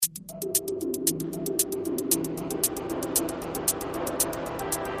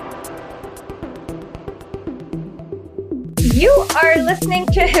You are listening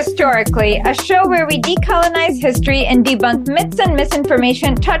to Historically, a show where we decolonize history and debunk myths and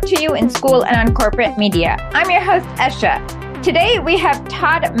misinformation taught to you in school and on corporate media. I'm your host, Esha. Today we have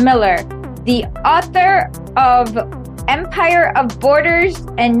Todd Miller, the author of Empire of Borders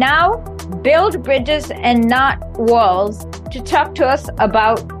and now Build Bridges and Not Walls, to talk to us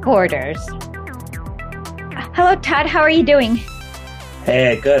about borders. Hello, Todd. How are you doing?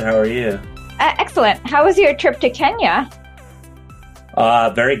 Hey, good. How are you? Excellent. How was your trip to Kenya?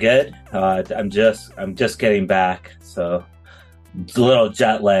 Very good. I'm just getting back, so it's a little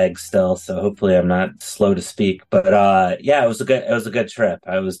jet lag still. So hopefully I'm not slow to speak. But yeah, it was a good trip.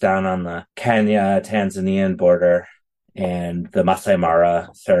 I was down on the Kenya-Tanzanian border and the Masai Mara,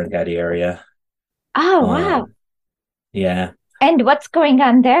 Serengeti area. Oh, wow. Yeah. And what's going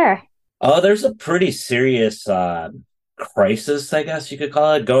on there? Oh, there's a pretty serious crisis, I guess you could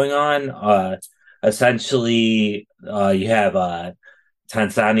call it, going on. Essentially, you have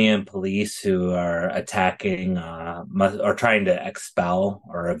Tanzanian police who are attacking or trying to expel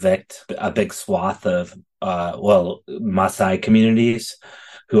or evict a big swath of Maasai communities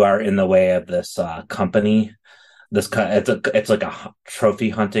who are in the way of this company. It's like a trophy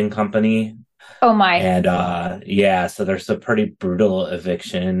hunting company. Oh my. And yeah, so there's a pretty brutal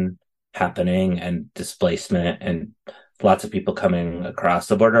eviction happening and displacement and lots of people coming across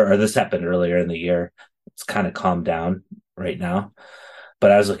the border. Or this happened earlier in the year. It's kind of calmed down right now.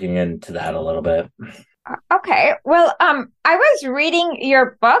 But I was looking into that a little bit. Okay. Well, I was reading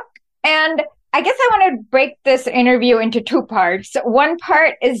your book, and I guess I want to break this interview into two parts. One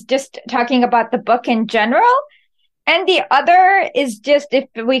part is just talking about the book in general, and the other is just if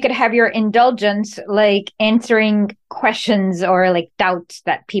we could have your indulgence, like answering questions or like doubts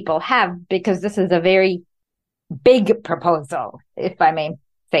that people have, because this is a very big proposal, if I may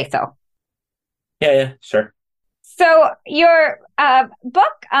say so. Yeah, sure. So your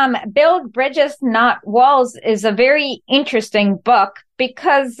book, Build Bridges, Not Walls, is a very interesting book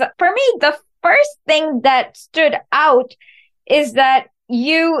because for me, the first thing that stood out is that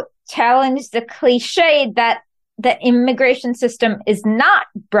you challenge the cliche that the immigration system is not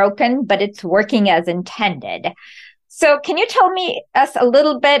broken, but it's working as intended. So can you tell us a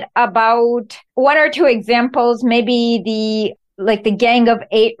little bit about one or two examples, maybe the Gang of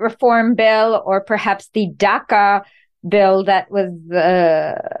Eight reform bill, or perhaps the DACA bill that was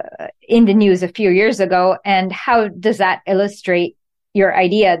in the news a few years ago, and how does that illustrate your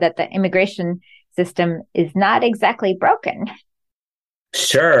idea that the immigration system is not exactly broken?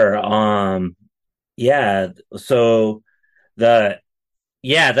 Sure. Yeah. So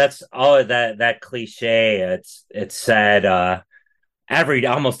that's all that cliche. It's said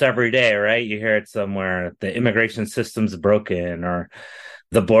almost every day, right? You hear it somewhere. The immigration system's broken, or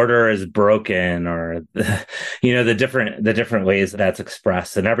the border is broken, or the different ways that's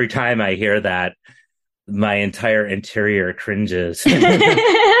expressed. And every time I hear that, my entire interior cringes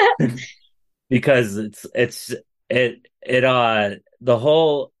because the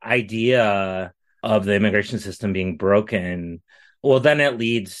whole idea of the immigration system being broken, well, then it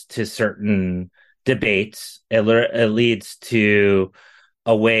leads to certain debates. It leads to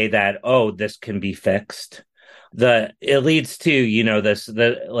a way that, this can be fixed. It leads to,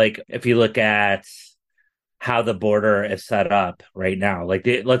 if you look at how the border is set up right now,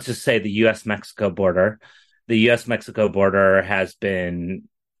 let's just say the U.S.-Mexico border. The U.S.-Mexico border has been,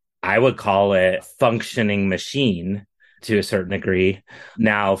 I would call it, a functioning machine to a certain degree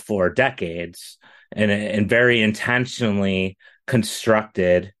now for decades, and very intentionally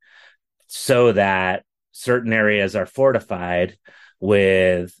constructed so that certain areas are fortified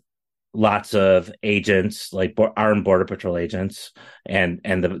with lots of agents, like armed border patrol agents, and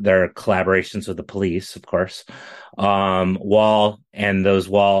their collaborations with the police, of course. Those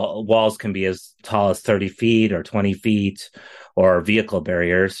walls can be as tall as 30 feet or 20 feet, or vehicle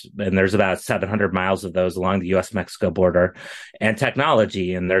barriers. And there's about 700 miles of those along the U.S.-Mexico border. And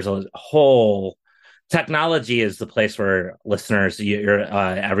technology, and there's a whole... Technology is the place where listeners,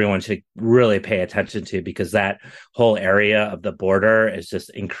 everyone should really pay attention to, because that whole area of the border is just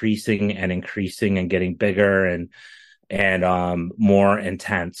increasing and getting bigger and more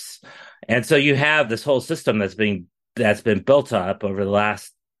intense. And so you have this whole system that's been built up over the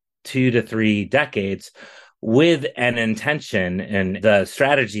last 2 to 3 decades with an intention, and the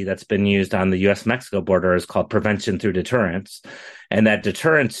strategy that's been used on the U.S.-Mexico border is called prevention through deterrence. And that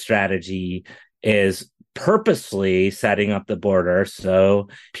deterrence strategy is purposely setting up the border so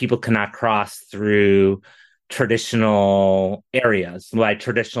people cannot cross through traditional areas. By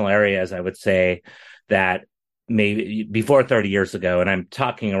traditional areas, I would say that maybe before 30 years ago, and I'm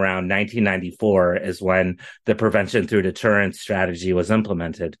talking around 1994 is when the prevention through deterrence strategy was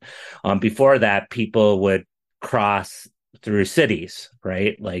implemented. Before that, people would cross through cities,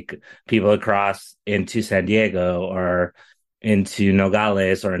 right? Like people would cross into San Diego or into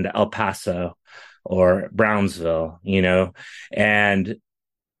Nogales or into El Paso or Brownsville,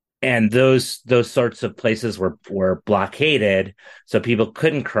 and those sorts of places were blockaded, so people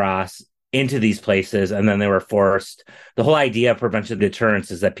couldn't cross into these places, and then they were forced. The whole idea of prevention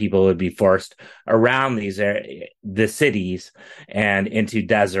deterrence is that people would be forced around the cities and into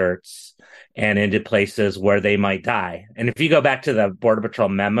deserts and into places where they might die. And if you go back to the Border Patrol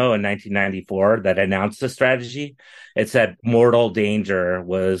memo in 1994 that announced the strategy, it said mortal danger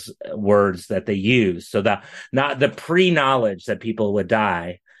was words that they used. So that not the pre-knowledge that people would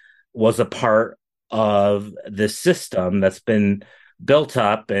die was a part of the system that's been built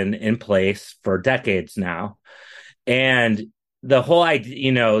up and in place for decades now. And the whole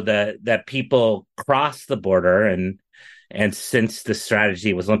idea, that people cross the border, and since the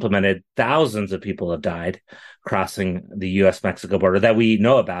strategy was implemented, thousands of people have died crossing the US-Mexico border that we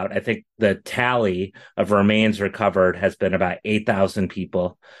know about. I think the tally of remains recovered has been about 8,000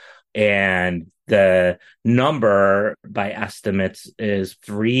 people. And the number by estimates is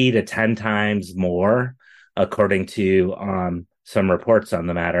 3 to 10 times more, according to some reports on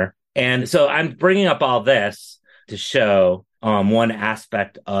the matter. And so I'm bringing up all this to show one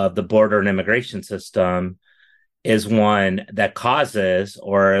aspect of the border and immigration system is one that causes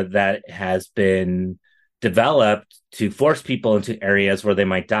or that has been developed to force people into areas where they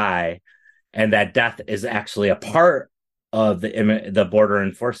might die, and that death is actually a part of the border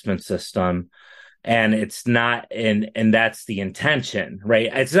enforcement system, and it's not, and that's the intention, right?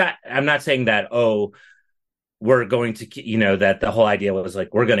 It's not. I'm not saying that we're going to, that the whole idea was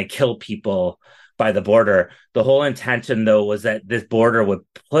like we're going to kill people by the border. The whole intention, though, was that this border would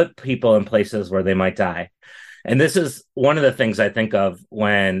put people in places where they might die. And this is one of the things I think of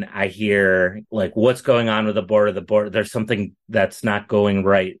when I hear like what's going on with the border. The border, there's something that's not going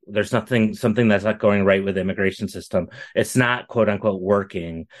right. There's something that's not going right with the immigration system. It's not quote unquote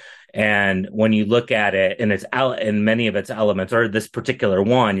working. And when you look at it and in many of its elements, or this particular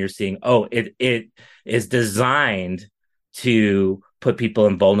one, you're seeing, it is designed to put people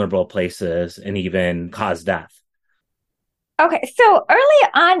in vulnerable places and even cause death. Okay, so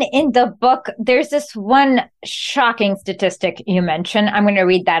early on in the book, there's this one shocking statistic you mentioned. I'm going to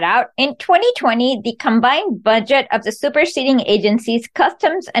read that out. In 2020, the combined budget of the superseding agencies,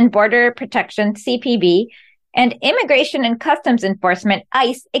 Customs and Border Protection, CPB, and Immigration and Customs Enforcement,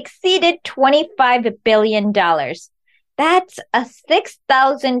 ICE, exceeded $25 billion. That's a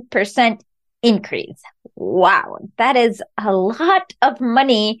 6,000% increase. Wow, that is a lot of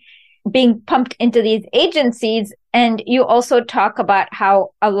money being pumped into these agencies. And you also talk about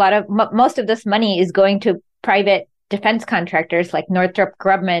how most of this money is going to private defense contractors like Northrop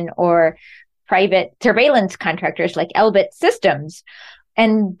Grumman or private surveillance contractors like Elbit Systems.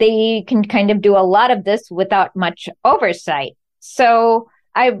 And they can kind of do a lot of this without much oversight. So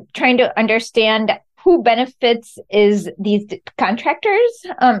I'm trying to understand who benefits is these contractors.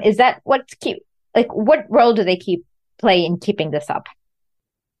 Is that what role do they play in keeping this up?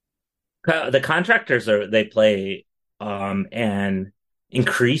 The contractors they play an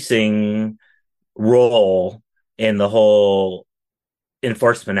increasing role in the whole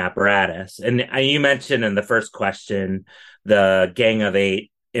enforcement apparatus. And you mentioned in the first question the Gang of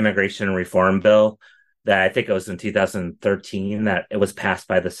Eight immigration reform bill that I think it was in 2013 that it was passed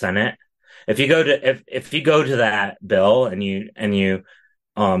by the Senate. If you go to that bill and you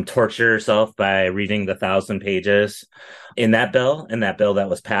torture yourself by reading the 1,000 pages in that bill that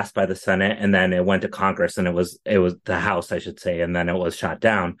was passed by the Senate, and then it went to Congress, and it was the House, I should say, and then it was shot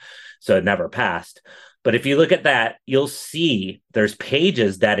down, so it never passed. But if you look at that, you'll see there's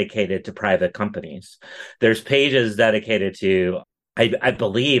pages dedicated to private companies. There's pages dedicated to, I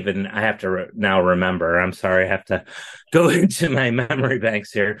believe, and I have to now remember. I'm sorry, I have to go into my memory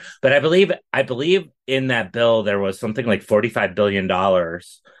banks here. But I believe in that bill there was something like $45 billion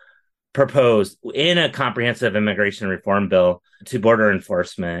proposed in a comprehensive immigration reform bill to border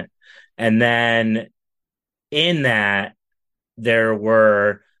enforcement, and then in that there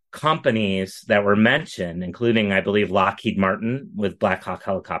were companies that were mentioned, including, I believe, Lockheed Martin with Black Hawk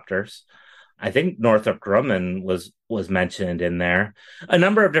helicopters. I think Northrop Grumman was mentioned in there. A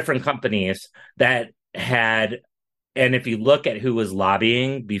number of different companies that had, and if you look at who was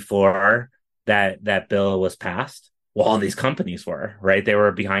lobbying before that bill was passed, well, all these companies were, right? They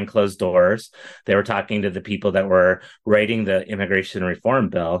were behind closed doors. They were talking to the people that were writing the immigration reform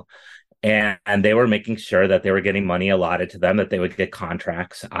bill. and they were making sure that they were getting money allotted to them, that they would get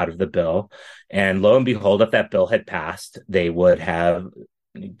contracts out of the bill. And lo and behold, if that bill had passed, they would have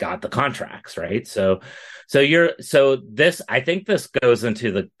got the contracts, right? So I think this goes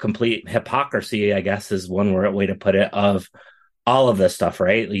into the complete hypocrisy, I guess is one way to put it, of all of this stuff,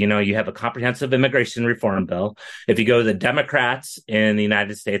 right? You know, you have a comprehensive immigration reform bill. If you go, the Democrats in the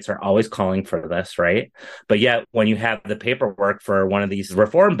United States are always calling for this, right? But yet, when you have the paperwork for one of these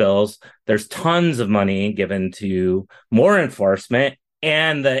reform bills, there's tons of money given to more enforcement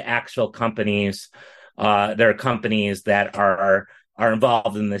and the actual companies. There are companies that are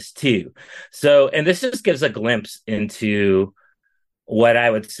involved in this too. So, and this just gives a glimpse into what I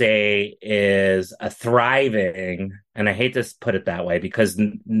would say is a thriving, and I hate to put it that way because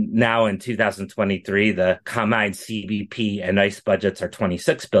now in 2023, the combined CBP and ICE budgets are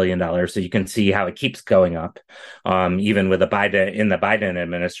 $26 billion. So you can see how it keeps going up, even with the Biden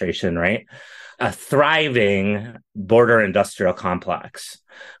administration, right? A thriving border industrial complex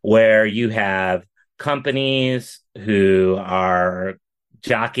where you have companies who are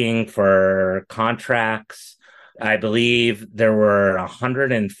jockeying for contracts. I believe there were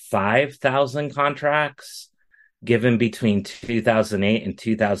 105,000 contracts given between 2008 and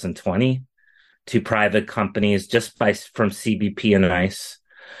 2020 to private companies just from CBP and ICE.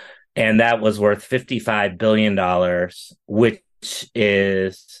 And that was worth $55 billion, which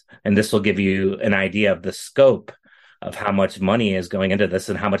is, and this will give you an idea of the scope of how much money is going into this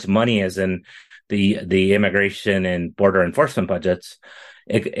and how much money is in the immigration and border enforcement budgets.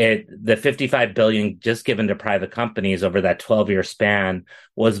 The 55 billion just given to private companies over that 12-year span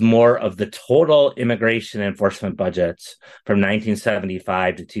was more of the total immigration enforcement budgets from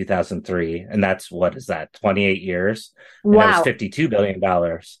 1975 to 2003. And that's, what is that, 28 years? And that was Wow. $52 billion.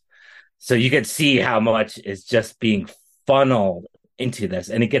 So you could see how much is just being funneled into this.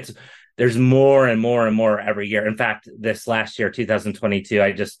 And there's more and more and more every year. In fact, this last year, 2022,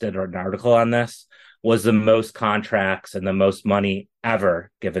 I just did an article on this, was the most contracts and the most money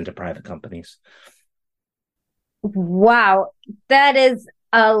ever given to private companies. Wow. That is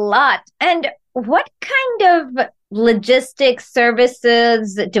a lot. And what kind of logistics,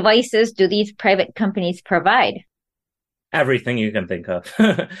 services, devices do these private companies provide? Everything you can think of.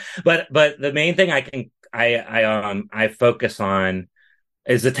 but the main thing I focus on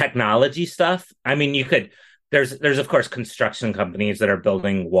is the technology stuff. I mean, there's of course construction companies that are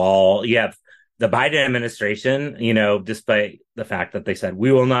building wall. You have the Biden administration, you know, despite the fact that they said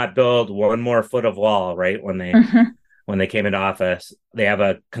we will not build one more foot of wall, right? When they came into office, they have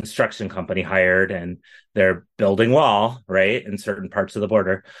a construction company hired and they're building wall, right, in certain parts of the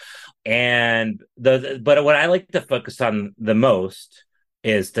border. And but what I like to focus on the most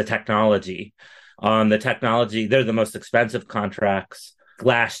is the technology. The technology, they're the most expensive contracts.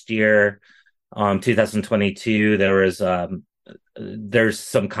 Last year, 2022, there's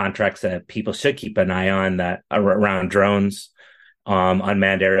some contracts that people should keep an eye on that are around drones,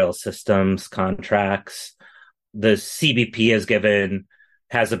 unmanned aerial systems contracts. The CBP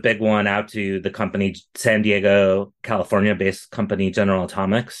has a big one out to the company, San Diego, California-based company General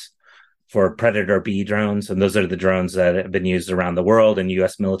Atomics, for Predator B drones. And those are the drones that have been used around the world in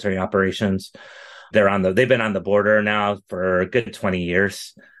U.S. military operations. They've been on the border now for a good 20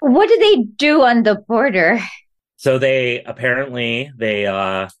 years. What do they do on the border? So they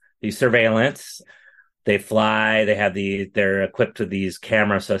do surveillance. They fly. They're equipped with these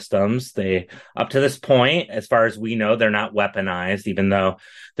camera systems. Up to this point, as far as we know, they're not weaponized, even though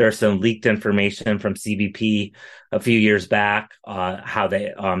there's some leaked information from CBP a few years back,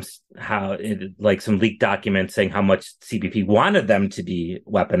 some leaked documents saying how much CBP wanted them to be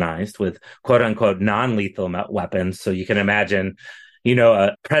weaponized with quote unquote non-lethal weapons. So you can imagine, you know,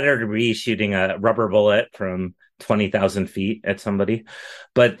 a Predator B shooting a rubber bullet from 20,000 feet at somebody.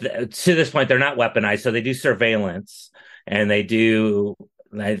 But to this point, they're not weaponized. So they do surveillance, and I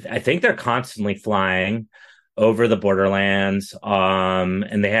think they're constantly flying over the borderlands.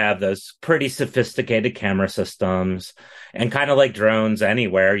 And they have those pretty sophisticated camera systems, and kind of like drones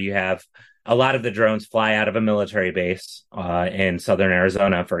anywhere, you have a lot of the drones fly out of a military base in southern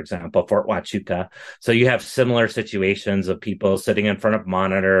Arizona, for example, Fort Huachuca. So you have similar situations of people sitting in front of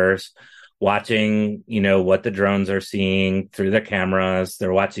monitors, watching, you know, what the drones are seeing through their cameras.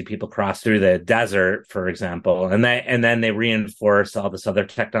 They're watching people cross through the desert, for example. And then they reinforce all this other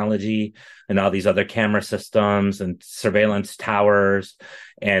technology and all these other camera systems and surveillance towers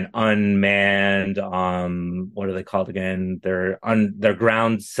and unmanned, what are they called again? They're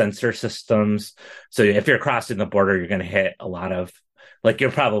ground sensor systems. So if you're crossing the border, you're going to hit a lot of, like,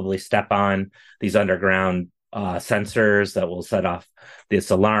 you'll probably step on these underground sensors that will set off this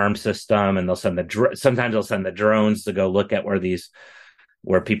alarm system, and they'll send sometimes they'll send the drones to go look at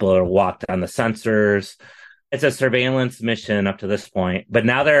where people are walked on the sensors. It's a surveillance mission up to this point, but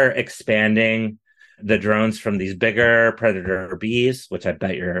now they're expanding the drones from these bigger predator bees, which I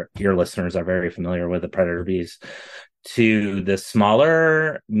bet your listeners are very familiar with the predator bees, to the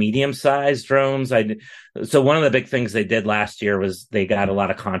smaller, medium-sized drones. So one of the big things they did last year was they got a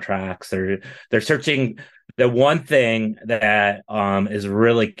lot of contracts. They're searching. The one thing that is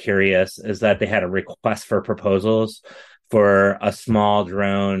really curious is that they had a request for proposals for a small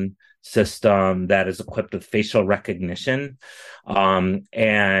drone system that is equipped with facial recognition.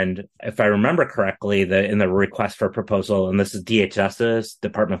 And if I remember correctly, in the request for proposal, and this is DHS's,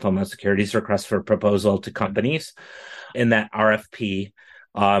 Department of Homeland Security's request for proposal to companies, in that RFP,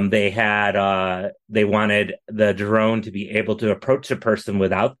 they wanted the drone to be able to approach a person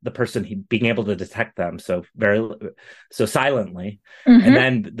without the person being able to detect them, so silently, and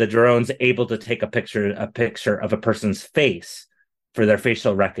then the drone's able to take a picture of a person's face for their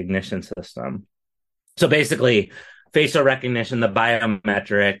facial recognition system. So basically, facial recognition, the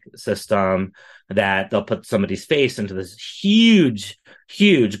biometric system that they'll put somebody's face into this huge,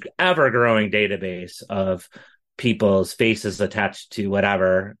 ever-growing database of people's faces attached to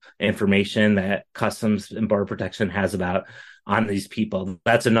whatever information that Customs and Border Protection has on these people.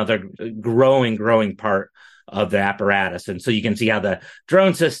 That's another growing part of the apparatus. And so you can see how the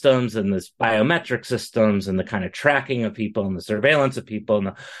drone systems and this biometric systems and the kind of tracking of people and the surveillance of people and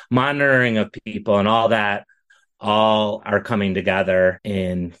the monitoring of people and all that all are coming together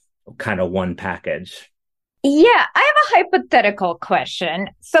in kind of one package. Yeah, I have a hypothetical question.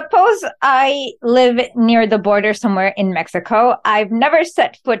 Suppose I live near the border somewhere in Mexico. I've never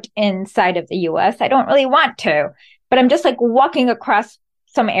set foot inside of the US. I don't really want to, but I'm just like walking across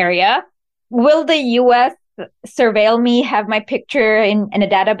some area. Will the US surveil me, have my picture in a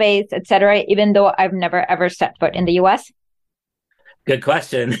database, etc., even though I've never ever set foot in the US? Good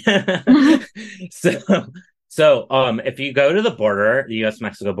question. So if you go to the border, the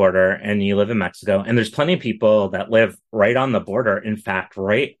U.S.-Mexico border, and you live in Mexico, and there's plenty of people that live right on the border, in fact,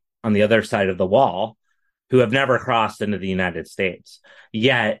 right on the other side of the wall, who have never crossed into the United States.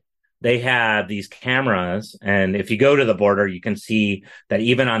 Yet they have these cameras, and if you go to the border, you can see that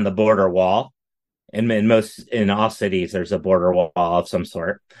even on the border wall, in all cities, there's a border wall of some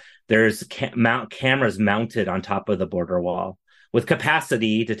sort. There's cameras mounted on top of the border wall with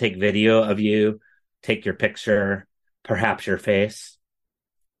capacity to take video of you, take your picture, perhaps your face,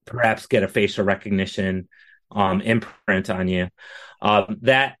 perhaps get a facial recognition imprint on you.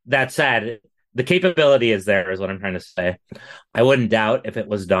 That said, the capability is there, is what I'm trying to say. I wouldn't doubt if it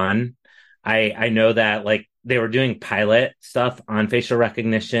was done. I know that like they were doing pilot stuff on facial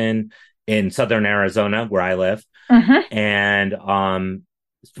recognition in southern Arizona, where I live, and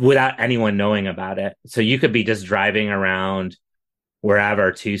without anyone knowing about it. So you could be just driving around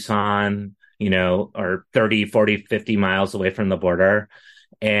wherever, Tucson, or 30, 40, 50 miles away from the border.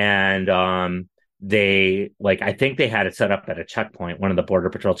 And I think they had it set up at a checkpoint, one of the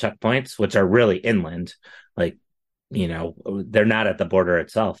Border Patrol checkpoints, which are really inland. They're not at the border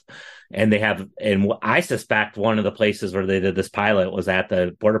itself. And I suspect one of the places where they did this pilot was at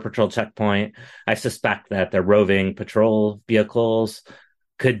the Border Patrol checkpoint. I suspect that the roving patrol vehicles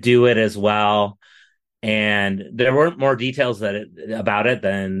could do it as well. And there weren't more details about it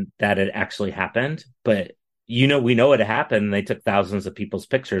than that it actually happened. But, we know it happened. They took thousands of people's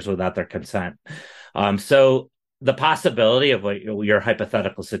pictures without their consent. So the possibility of your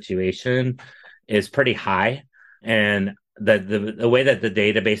hypothetical situation is pretty high. And the way that the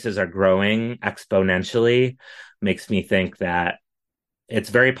databases are growing exponentially makes me think that it's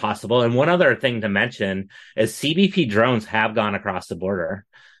very possible. And one other thing to mention is CBP drones have gone across the border,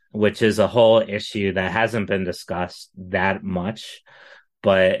 which is a whole issue that hasn't been discussed that much.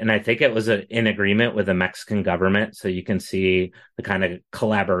 And I think it was in agreement with the Mexican government. So you can see the kind of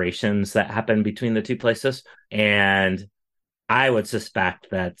collaborations that happen between the two places. And I would suspect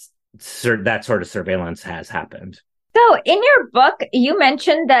that sort of surveillance has happened. So in your book, you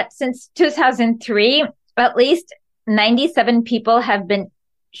mentioned that since 2003, at least 97 people have been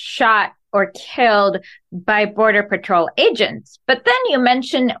shot or killed by Border Patrol agents. But then you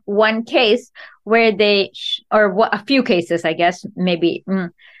mentioned one case where a few cases, I guess, maybe,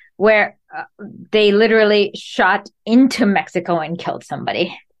 where they literally shot into Mexico and killed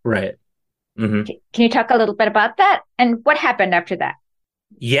somebody. Right. Mm-hmm. Can you talk a little bit about that? And what happened after that?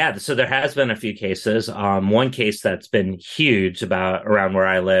 Yeah, so there has been a few cases. One case that's been huge around where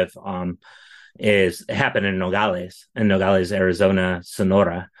I live happened in Nogales, Arizona,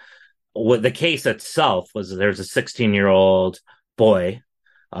 Sonora. what the case itself was, there's a 16-year-old boy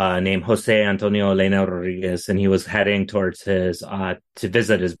named Jose Antonio Elena Rodriguez, and he was heading towards his to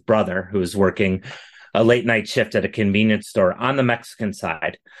visit his brother, who was working a late night shift at a convenience store on the Mexican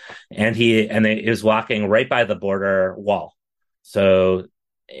side, and he was walking right by the border wall. So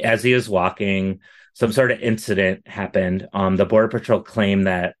as he was walking, some sort of incident happened. The Border Patrol claimed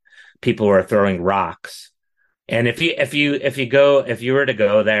that people were throwing rocks. And if you were to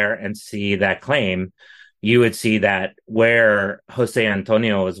go there and see that claim, you would see that where Jose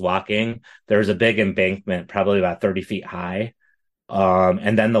Antonio was walking, there was a big embankment, probably about 30 feet high.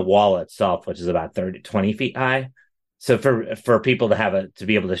 And then the wall itself, which is about 20 feet high. So for people to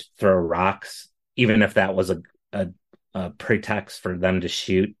be able to throw rocks, even if that was a pretext for them to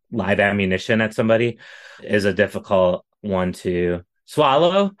shoot live ammunition at somebody, is a difficult one to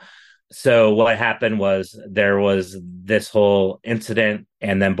swallow. So what happened was there was this whole incident,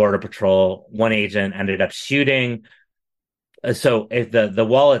 and then Border Patrol, one agent ended up shooting. So if the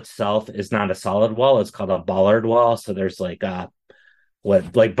wall itself is not a solid wall, it's called a bollard wall. So there's like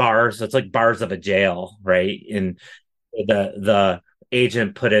bars. It's like bars of a jail, right? And the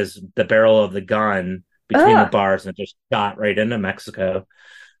agent put the barrel of the gun between the bars and just shot right into Mexico,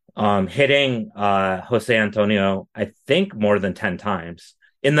 hitting Jose Antonio, I think, more than 10 times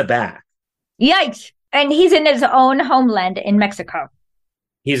in the back. Yikes. And he's in his own homeland in Mexico.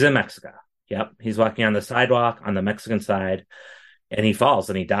 He's in Mexico. Yep. He's walking on the sidewalk on the Mexican side, and he falls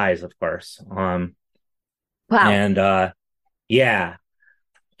and he dies, of course. Wow. And yeah.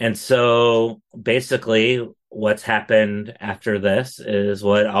 And so basically what's happened after this is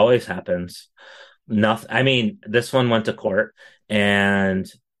what always happens. Nothing. I mean, this one went to court,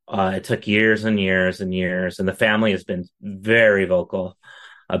 and it took years and years and years, and the family has been very vocal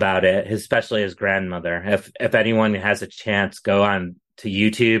about it, especially his grandmother. If anyone has a chance, go on to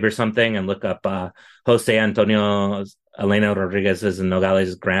YouTube or something and look up Jose Antonio Elena Rodriguez's and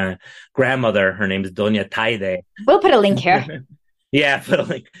Nogales' grandmother. Her name is Doña Taide. We'll put a link here. Yeah, put a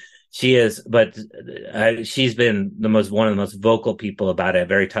link. She is, but she's been one of the most vocal people about it.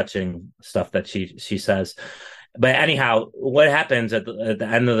 Very touching stuff that she says. But anyhow, what happens at the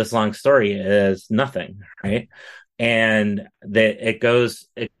end of this long story is nothing, right? And it goes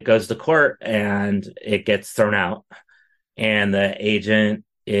to court, and it gets thrown out, and the agent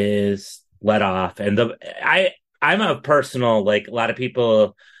is let off. And I'm a personal, like, a lot of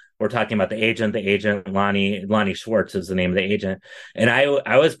people were talking about the agent. Lonnie Schwartz is the name of the agent. And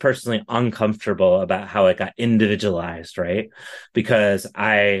I was personally uncomfortable about how it got individualized, right? Because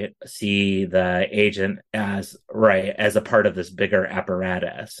I see the agent as a part of this bigger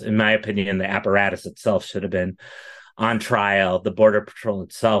apparatus. In my opinion, the apparatus itself should have been on trial. The Border Patrol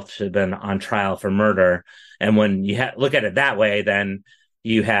itself should have been on trial for murder. And when you look at it that way, then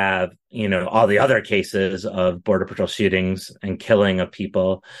you have, all the other cases of Border Patrol shootings and killing of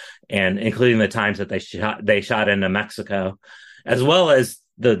people, and including the times that they shot into Mexico, as well as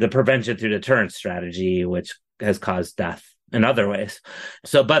the prevention through deterrence strategy, which has caused death in other ways.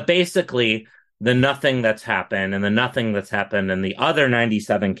 So, but basically, the nothing that's happened in the other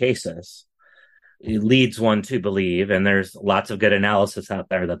 97 cases, it leads one to believe, and there's lots of good analysis out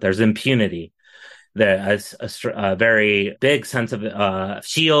there, that there's impunity. There's a very big sense of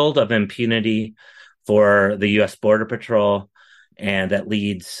shield of impunity for the U.S. Border Patrol, and that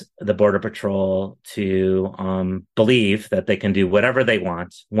leads the Border Patrol to believe that they can do whatever they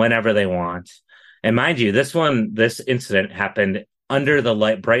want, whenever they want. And mind you, this incident happened under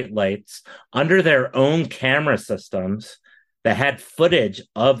the bright lights, under their own camera systems that had footage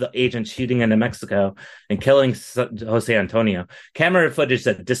of the agent shooting into Mexico and killing Jose Antonio. Camera footage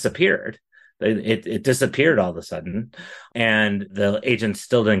that disappeared. It disappeared all of a sudden, and the agent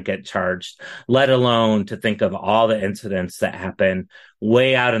still didn't get charged, let alone to think of all the incidents that happen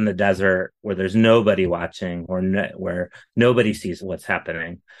way out in the desert where there's nobody watching, or where nobody sees what's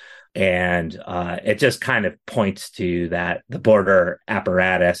happening. And it just kind of points to that the border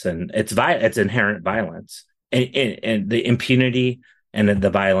apparatus and its inherent violence, and the impunity and the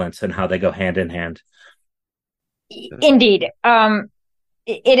violence, and how they go hand in hand. Indeed.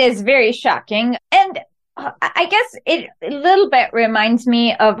 It is very shocking. And I guess it a little bit reminds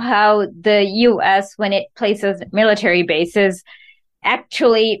me of how the U.S., when it places military bases,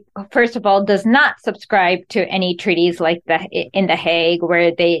 actually, first of all, does not subscribe to any treaties like in The Hague,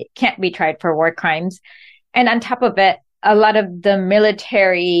 where they can't be tried for war crimes. And on top of it, a lot of the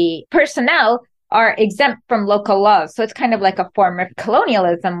military personnel are exempt from local laws. So it's kind of like a form of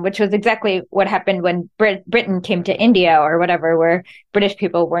colonialism, which was exactly what happened when Britain came to India or whatever, where British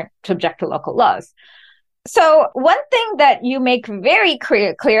people weren't subject to local laws. So one thing that you make very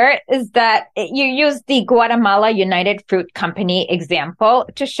clear is that you use the Guatemala United Fruit Company example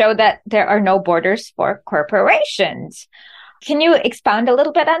to show that there are no borders for corporations. Can you expound a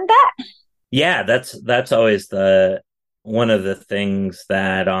little bit on that? Yeah, that's always the one of the things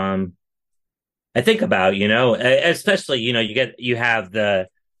that I think about, especially, you have the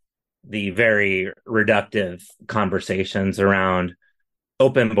very reductive conversations around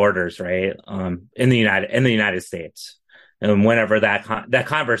open borders, right? In the United States. And whenever that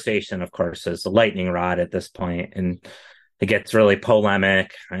conversation, of course, is a lightning rod at this point, and it gets really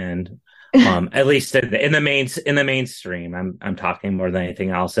polemic, and at least in the mainstream, I'm talking more than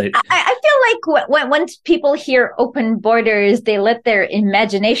anything else. I feel like once people hear open borders, they let their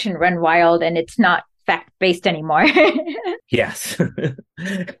imagination run wild, and it's not fact based anymore. Yes.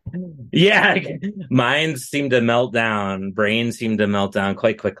 Yeah. Minds seem to melt down, brains seem to melt down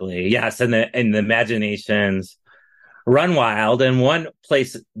quite quickly. Yes, and the imaginations run wild. And one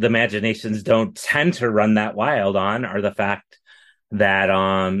place the imaginations don't tend to run that wild on are the fact that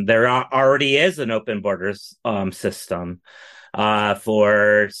already is an open borders system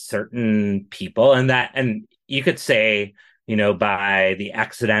for certain people, and you could say, by the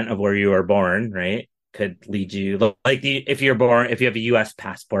accident of where you were born, right, could lead you, like, if you have a U.S.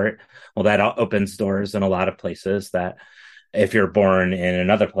 passport, well, that opens doors in a lot of places that if you're born in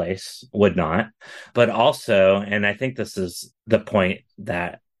another place would not. But also, and I think this is the point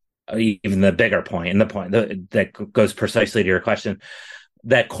that, even the bigger point, and the point that goes precisely to your question,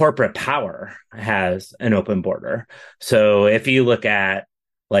 that corporate power has an open border. So if you look at,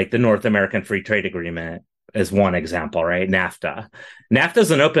 like, the North American Free Trade Agreement as one example, right? NAFTA is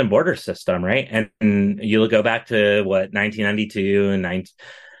an open border system, right? And you go back to 1992 and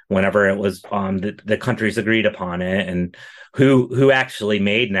whenever it was, the countries agreed upon it, and who actually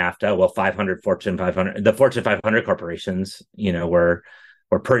made NAFTA? Well, the Fortune 500 corporations, were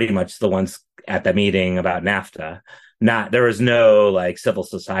pretty much the ones at the meeting about NAFTA. There was no, like, civil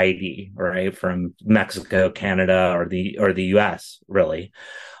society, right, from Mexico, Canada, or the US, really.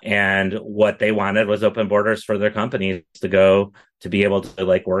 And what they wanted was open borders for their companies to be able to,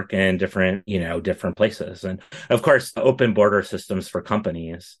 like, work in different places. And of course, open border systems for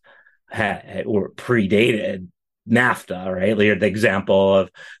companies were predated NAFTA, right? Like, the example of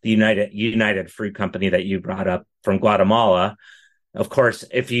the United Fruit Company that you brought up from Guatemala. Of course,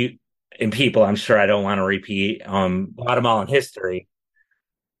 I'm sure I don't want to repeat Guatemalan history.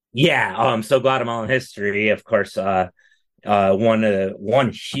 Yeah, so Guatemalan history, of course,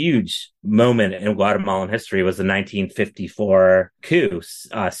 one huge moment in Guatemalan history was the 1954 coup,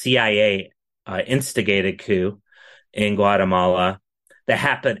 CIA instigated coup in Guatemala that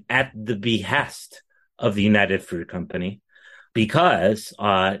happened at the behest of the United Fruit Company, because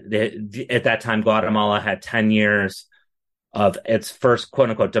at that time Guatemala had 10 years of its first quote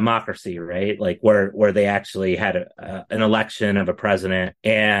unquote democracy, right? Like, where they actually had an election of a president.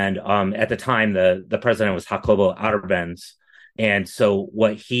 And at the time, the president was Jacobo Arbenz. And so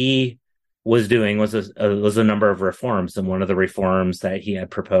what he was doing was a number of reforms. And one of the reforms that he had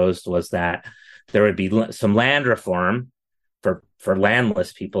proposed was that there would be some land reform for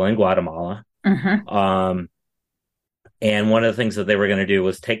landless people in Guatemala. Mm-hmm. And one of the things that they were going to do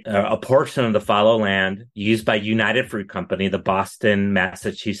was take a portion of the fallow land used by United Fruit Company, the Boston,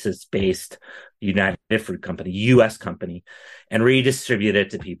 Massachusetts-based United Fruit Company, U.S. company, and redistribute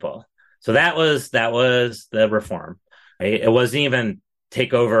it to people. So that was the reform, right? It wasn't even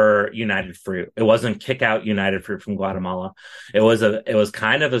take over United Fruit. It wasn't kick out United Fruit from Guatemala. It was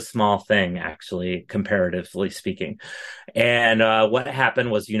kind of a small thing, actually, comparatively speaking. And what happened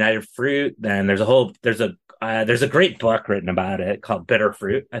was United Fruit. Then there's a great book written about it called Bitter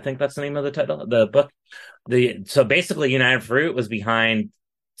Fruit. I think that's the name of the title of the book. So basically, United Fruit was behind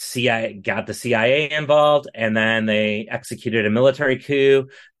got the CIA involved, and then they executed a military coup,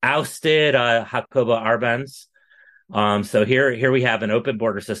 ousted Jacobo Arbenz. So here we have an open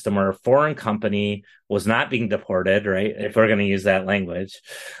border system where a foreign company was not being deported, right? If we're going to use that language,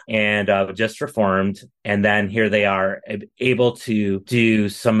 and just reformed. And then here they are able to do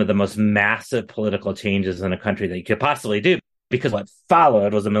some of the most massive political changes in a country that you could possibly do, because what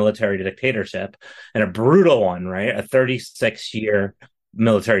followed was a military dictatorship, and a brutal one, right? A 36-year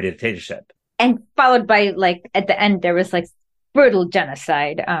military dictatorship. And followed by, like, at the end, there was, like, brutal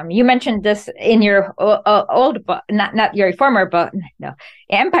genocide. You mentioned this in your old book, not your former book, no,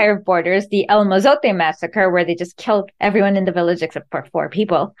 Empire of Borders, the El Mozote massacre, where they just killed everyone in the village except for 4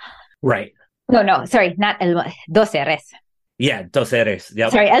 people. Right. No, sorry, not Dos Eres. Yeah, Dos Eres.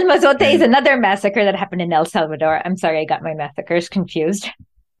 Yep. Sorry, El Mozote is another massacre that happened in El Salvador. I'm sorry, I got my massacres confused.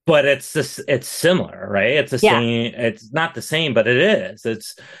 but it's similar, right? It's the Yeah. same. It's not the same, but it is.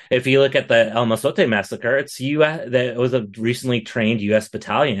 It's if you look at the El Mozote massacre, it's U.S. That it was a recently trained U.S.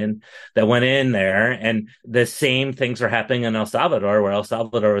 battalion that went in there, and the same things were happening in El Salvador, where El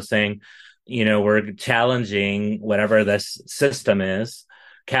Salvador was saying, we're challenging whatever this system is,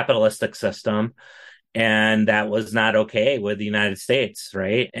 capitalistic system, and that was not okay with the United States,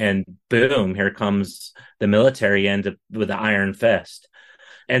 right? And boom, here comes the military in with the iron fist.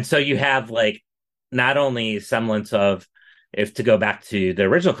 And so you have like not only semblance of, if to go back to the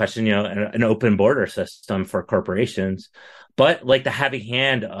original question, an open border system for corporations, but like the heavy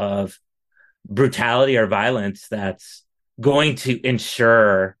hand of brutality or violence that's going to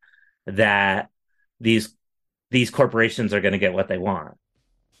ensure that these corporations are going to get what they want.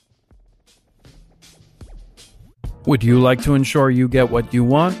 Would you like to ensure you get what you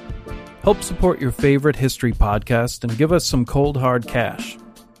want? Help support your favorite history podcast and give us some cold hard cash.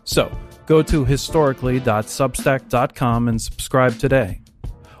 So, go to historically.substack.com and subscribe today.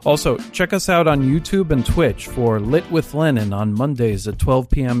 Also, check us out on YouTube and Twitch for Lit with Lenin on Mondays at 12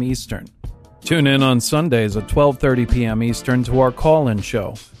 p.m. Eastern. Tune in on Sundays at 12:30 p.m. Eastern to our call-in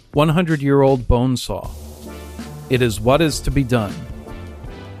show, 100-Year-Old Bonesaw. It is what is to be done.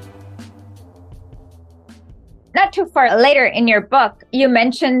 Not too far later in your book, you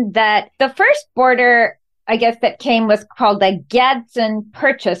mentioned that the first border, I guess, that came was called the Gadsden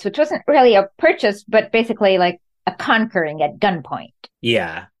Purchase, which wasn't really a purchase, but basically like a conquering at gunpoint.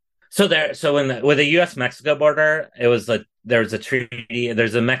 Yeah. So with the U.S.-Mexico border, it was like there was a treaty.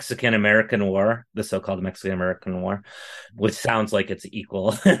 There's a Mexican-American War, the so-called Mexican-American War, which sounds like it's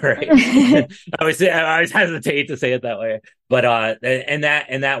equal, right? I always hesitate to say it that way, but in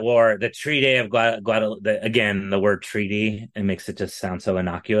that war, the Treaty of Guadalupe, again, the word treaty, it makes it just sound so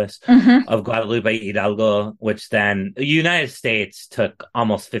innocuous, of Guadalupe Hidalgo, which then the United States took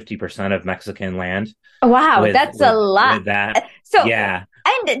almost 50% of Mexican land. Wow, that's a lot. With that, so yeah.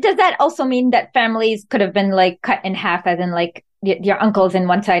 And does that also mean that families could have been like cut in half, as in like your uncle's in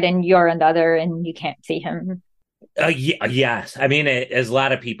one side and you're on the other, and you can't see him? Yes. I mean, as a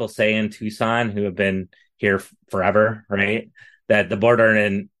lot of people say in Tucson who have been here forever, right? That the border,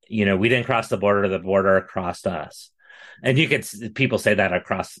 and we didn't cross the border crossed us. And people say that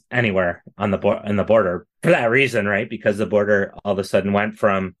across anywhere on the border for that reason, right? Because the border all of a sudden went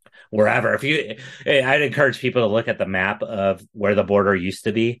from wherever. I'd encourage people to look at the map of where the border used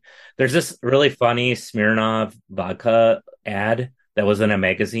to be. There's this really funny Smirnoff vodka ad that was in a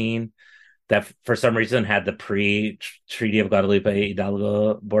magazine that for some reason had the pre-Treaty of Guadalupe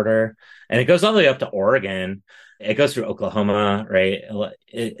Hidalgo border. And it goes all the way up to Oregon. It goes through Oklahoma, right?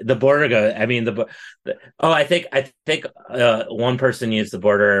 The border goes, I mean, I think one person used the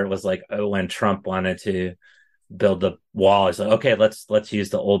border was like, when Trump wanted to build the wall, it's like, okay, let's use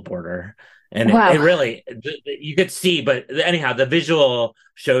the old border. And wow. It really, you could see, but anyhow, the visual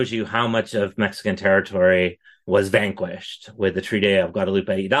shows you how much of Mexican territory was vanquished with the Treaty of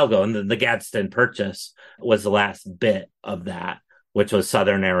Guadalupe Hidalgo. And the Gadsden Purchase was the last bit of that, which was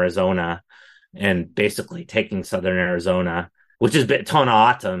southern Arizona, and basically taking southern Arizona, which is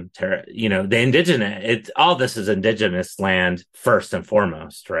Tohono O'odham, the indigenous, all this is indigenous land first and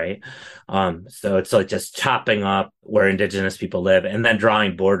foremost, right? So it's like just chopping up where indigenous people live and then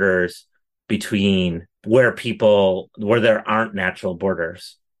drawing borders between where there aren't natural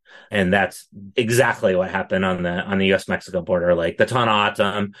borders. And that's exactly what happened on the U.S.-Mexico border. Like the Tohono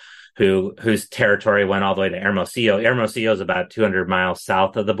O'odham, whose territory went all the way to Hermosillo. Hermosillo is about 200 miles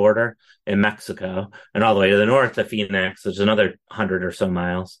south of the border in Mexico, and all the way to the north to Phoenix, which is another 100 or so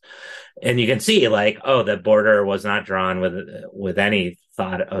miles. And you can see, like, the border was not drawn with any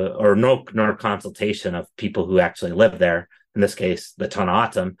thought nor consultation of people who actually live there. In this case, the Tohono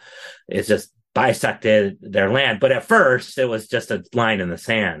O'odham is just bisected their land. But at first, it was just a line in the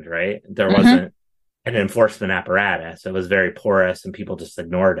sand, right? There wasn't an enforcement apparatus. It was very porous, and people just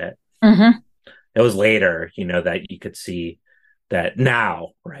ignored it. It was later, that you could see that now,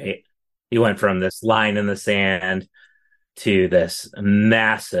 right? You went from this line in the sand to this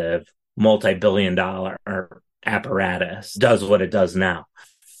massive multi-billion-dollar apparatus. Does what it does now.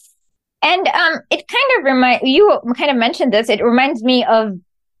 And it you kind of mentioned this. It reminds me of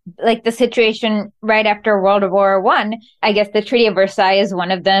like the situation right after World War I. I guess the Treaty of Versailles is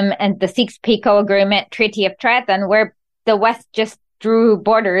one of them, and the Sykes-Picot Agreement, Treaty of Trianon, where the West just drew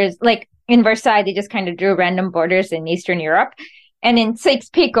borders. Like in Versailles, they just kind of drew random borders in Eastern Europe. And in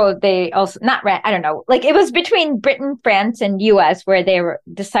Sykes-Picot, they also, I don't know, like it was between Britain, France, and US where they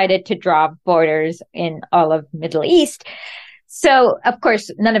decided to draw borders in all of Middle East. So, of course,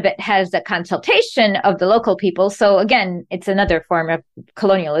 none of it has the consultation of the local people. So again, it's another form of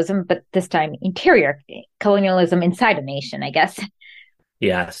colonialism, but this time interior colonialism inside a nation, I guess.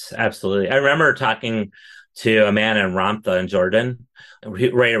 Yes, absolutely. I remember talking to a man in Ramtha in Jordan,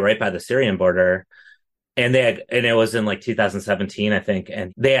 right by the Syrian border. And it was in like 2017, I think.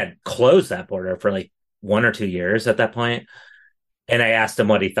 And they had closed that border for like 1 or 2 years at that point. And I asked him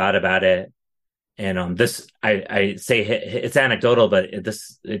what he thought about it. And I say it's anecdotal, but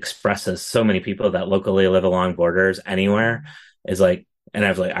this expresses so many people that locally live along borders anywhere is like, and I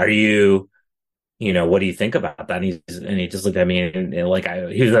was like, what do you think about that? And he just looked at me and like,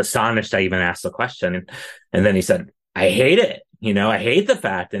 he was astonished I even asked the question. And then he said, I hate it. I hate the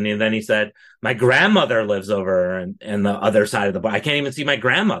fact. And then he said, my grandmother lives over and the other side of the border. I can't even see my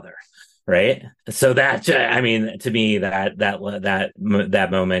grandmother. Right. So that, I mean, to me, that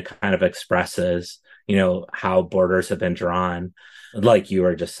moment kind of expresses, how borders have been drawn, like you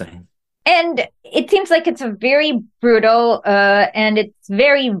were just saying. And it seems like it's a very brutal, and it's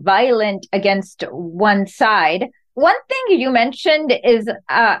very violent against one side. One thing you mentioned is,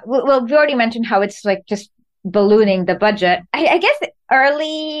 well, we already mentioned how it's like just ballooning the budget. I guess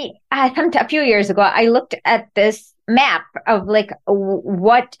a few years ago, I looked at this map of like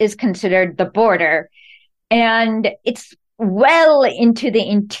what is considered the border, and it's well into the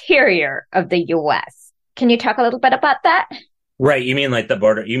interior of the U.S. Can you talk a little bit about that? Right. You mean like the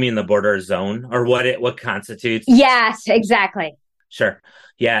border? You mean the border zone, or what constitutes? Yes, exactly. Sure.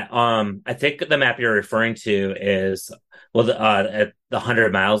 Yeah. I think the map you're referring to is at the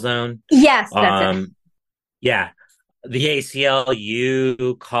 100-mile zone. Yes, that's it. Yeah. The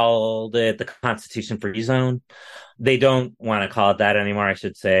ACLU called it the Constitution Free Zone. They don't want to call it that anymore, I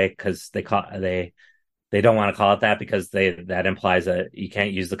should say, because they don't want to call it that because that implies that you can't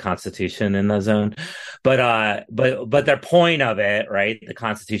use the Constitution in the zone. But their point of it, right, the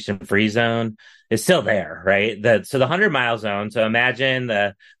Constitution Free Zone is still there, right? So the 100-mile zone. So imagine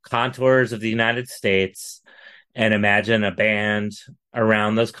the contours of the United States and imagine a band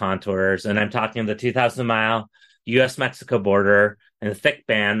around those contours. And I'm talking the 2,000-mile U.S.-Mexico border and a thick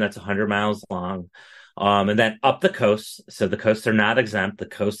band that's 100 miles long. And then up the coast. So the coasts are not exempt. The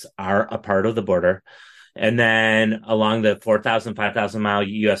coasts are a part of the border. And then along the 4,000, 5,000-mile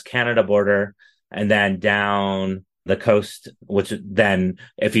U.S.-Canada border, and then down the coast, which then,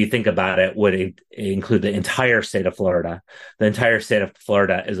 if you think about it, would include the entire state of Florida. The entire state of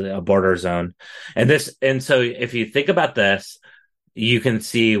Florida is a border zone. And so if you think about this, you can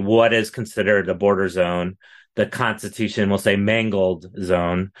see what is considered a border zone. The Constitution will say mangled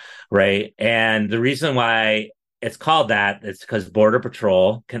zone, right? And the reason why it's called that is because Border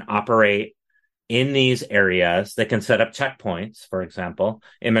Patrol can operate in these areas. They can set up checkpoints, for example,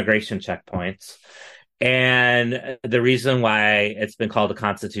 immigration checkpoints. And the reason why it's been called a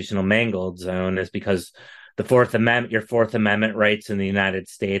constitutional mangled zone is because your Fourth Amendment rights in the United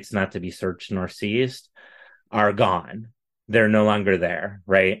States not to be searched nor seized are gone. They're no longer there,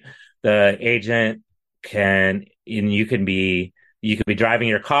 right? The agent you could be driving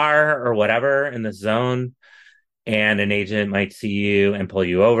your car or whatever in the zone, and an agent might see you and pull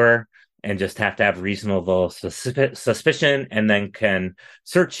you over and just have to have reasonable suspicion and then can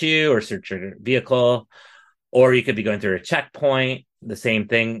search you or search your vehicle. Or you could be going through a checkpoint, the same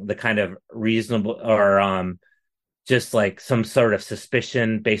thing, the kind of reasonable or just like some sort of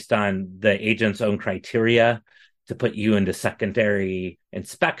suspicion based on the agent's own criteria to put you into secondary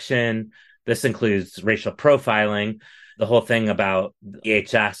inspection. This includes racial profiling, the whole thing about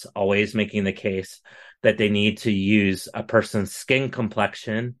DHS always making the case that they need to use a person's skin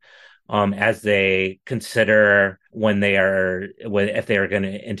complexion as they consider if they are going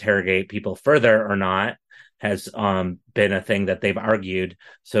to interrogate people further or not, has been a thing that they've argued.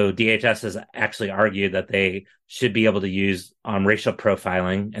 So DHS has actually argued that they should be able to use racial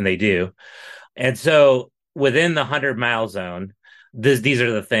profiling, and they do. And so within the 100-mile zone, these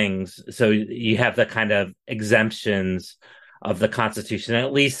are the things. So you have the kind of exemptions of the Constitution,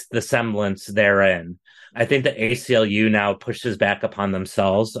 at least the semblance therein. I think the ACLU now pushes back upon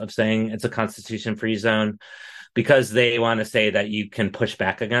themselves of saying it's a Constitution-free zone because they want to say that you can push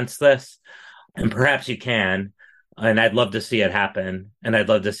back against this, and perhaps you can. And I'd love to see it happen, and I'd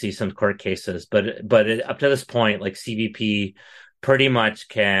love to see some court cases. But up to this point, like CBP pretty much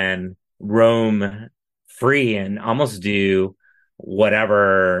can roam free and almost do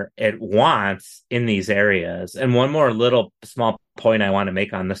whatever it wants in these areas. And one more little small point I want to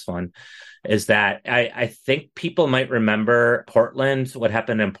make on this one is that I think people might remember Portland, what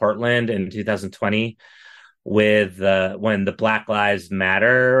happened in Portland in 2020, with when the Black Lives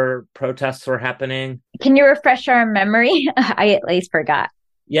Matter protests were happening. Can you refresh our memory? I at least forgot.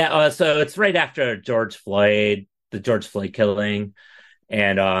 Yeah, so it's right after the George Floyd killing,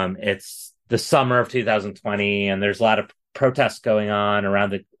 and it's the summer of 2020, and there's a lot of protests going on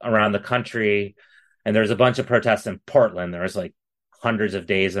around the country, and there's a bunch of protests in Portland. There was like hundreds of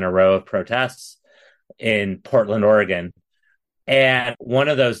days in a row of protests in Portland, Oregon, and one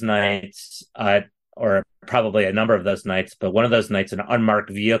of those nights, or probably a number of those nights, but one of those nights, an unmarked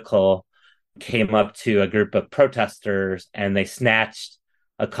vehicle came up to a group of protesters, and they snatched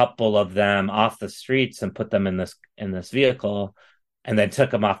a couple of them off the streets and put them in this vehicle, and then took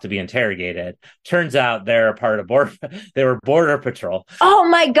them off to be interrogated. Turns out they're a part of they were Border Patrol. Oh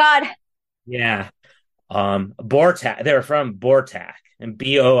my God. Yeah. BORTAC. They were from BORTAC, and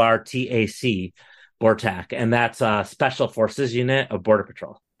BORTAC, BORTAC, and that's a special forces unit of Border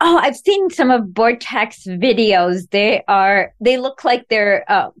Patrol. Oh, I've seen some of Vortex videos. They look like they're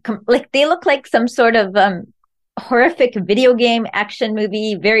they look like some sort of horrific video game action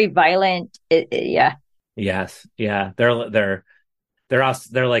movie, very violent. Yeah. Yes. Yeah. They could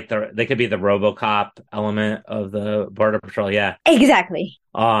be the RoboCop element of the Border Patrol. Yeah. Exactly.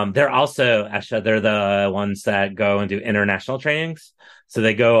 They're also, Asha, they're the ones that go and do international trainings. So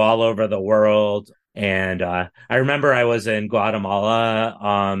they go all over the world. And I remember I was in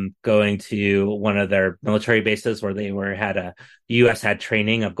Guatemala, going to one of their military bases where the U.S. had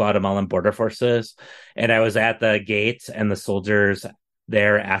training of Guatemalan border forces. And I was at the gates, and the soldiers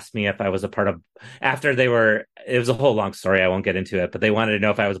there asked me if I was a part of, it was a whole long story. I won't get into it, but they wanted to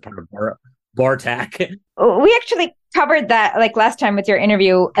know if I was a part of BORTAC. We actually covered that like last time with your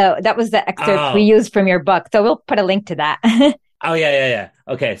interview. That was the excerpt we used from your book. So we'll put a link to that. Oh, yeah.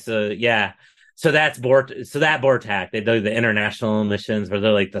 Okay. So, yeah. So that BORTAC, they do the international missions where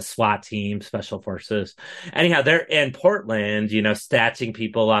they're like the SWAT team, special forces. Anyhow, they're in Portland, snatching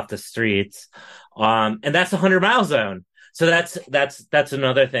people off the streets. And that's the 100-mile zone. So that's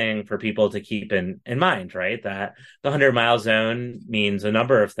another thing for people to keep in mind, right? That the 100-mile zone means a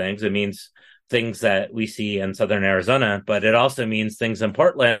number of things. It means things that we see in Southern Arizona, but it also means things in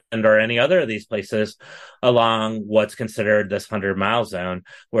Portland or any other of these places along what's considered this 100-mile zone,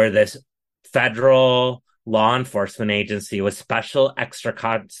 where this federal law enforcement agency with special extra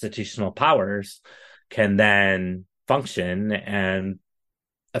constitutional powers can then function and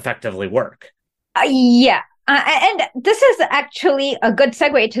effectively work. Yeah. And this is actually a good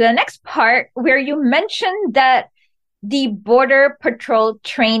segue to the next part, where you mentioned that the Border Patrol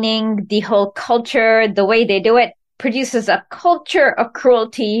training, the whole culture, the way they do it, produces a culture of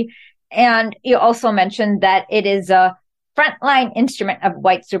cruelty. And you also mentioned that it is a frontline instrument of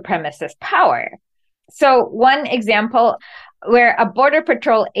white supremacist power. So one example where a Border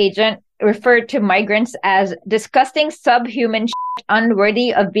Patrol agent referred to migrants as disgusting subhuman shit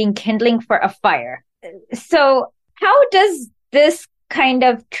unworthy of being kindling for a fire. So how does this kind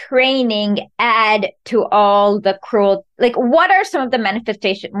of training add to all the cruel, like what are some of the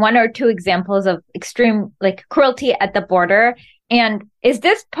manifestation, one or two examples of extreme like cruelty at the border? And is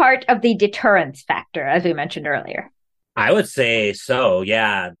this part of the deterrence factor, as we mentioned earlier? I would say so,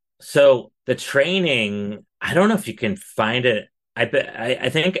 yeah. So the training, I don't know if you can find it. I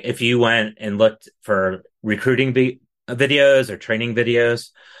think if you went and looked for recruiting videos or training videos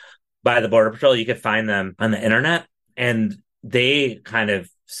by the Border Patrol, you could find them on the internet. And they kind of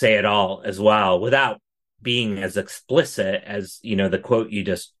say it all as well without being as explicit as, the quote you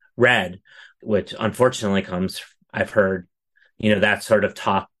just read, which unfortunately I've heard, that sort of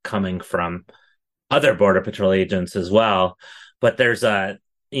talk coming from other Border Patrol agents as well. But there's a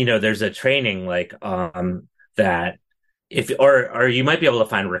training like that or you might be able to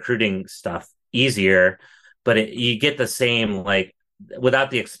find recruiting stuff easier, but you get the same, like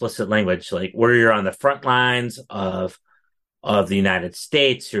without the explicit language, like where you're on the front lines of the United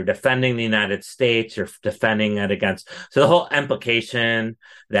States, you're defending the United States, you're defending it against. So the whole implication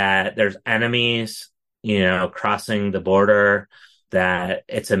that there's enemies, crossing the border, that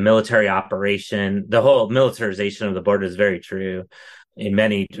it's a military operation. The whole militarization of the border is very true in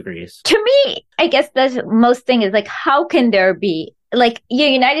many degrees. To me, I guess the most thing is like, how can there be, like, the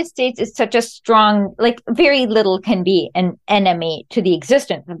United States is such a strong, like very little can be an enemy to the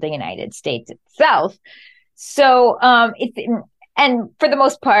existence of the United States itself. So, and for the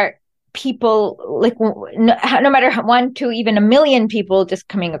most part, people like no matter one to even a million people just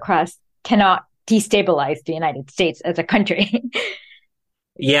coming across cannot destabilize the United States as a country.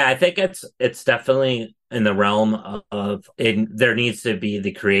 Yeah, I think it's definitely in the realm of it. There needs to be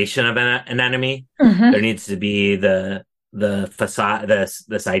the creation of an enemy. There needs to be the facade,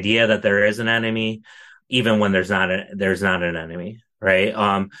 this idea that there is an enemy. even when there's not an enemy,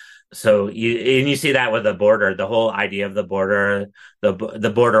 right? So you see that with the border, the whole idea of the border,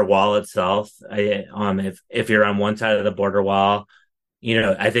 the border wall itself. If you're on one side of the border wall,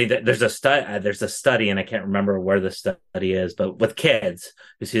 I think that there's a study, and I can't remember where the study is, but with kids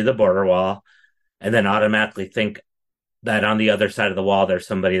who see the border wall and then automatically think that on the other side of the wall there's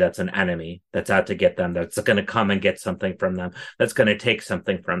somebody that's an enemy that's out to get them, that's going to come and get something from them, that's going to take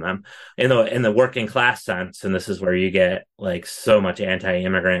something from them. In the working class sense, and this is where you get like so much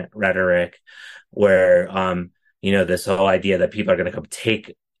anti-immigrant rhetoric, where this whole idea that people are going to come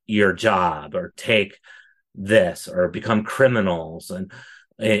take your job or take this or become criminals and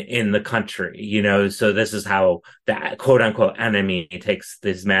in the country, so this is how that quote unquote enemy takes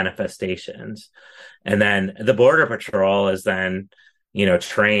these manifestations. And then the border patrol is then,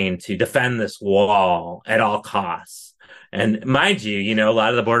 trained to defend this wall at all costs. And mind you, a lot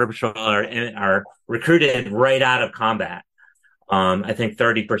of the border patrol are recruited right out of combat. I think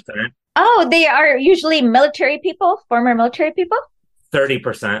 30%. Oh, they are usually military people, former military people?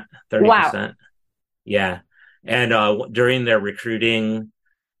 30%. Wow. Yeah. And during their recruiting,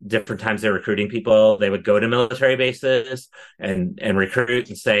 different times they're recruiting people, they would go to military bases and recruit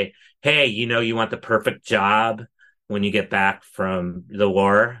and say, hey, you want the perfect job when you get back from the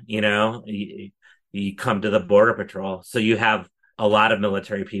war, you come to the border patrol. So you have a lot of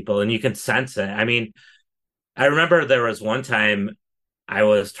military people and you can sense it. I mean, I remember there was one time I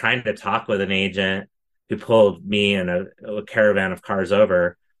was trying to talk with an agent who pulled me and a caravan of cars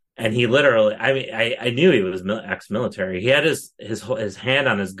over. And he literally, I mean, I knew he was ex-military. He had his hand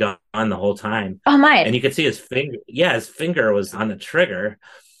on his gun the whole time. Oh my! And you could see his finger. Yeah, his finger was on the trigger,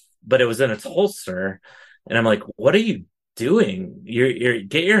 but it was in its holster. And I'm like, "What are you doing? You're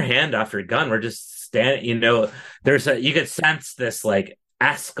get your hand off your gun. We're just standing." You could sense this like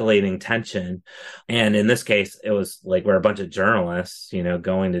escalating tension. And in this case, it was like we're a bunch of journalists,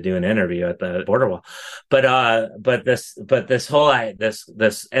 going to do an interview at the border wall. But this whole and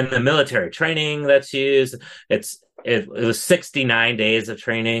the military training that's used, it was 69 days of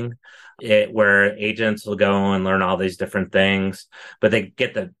training where agents will go and learn all these different things, but they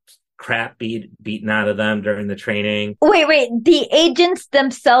get the crap beaten out of them during the training. Wait, the agents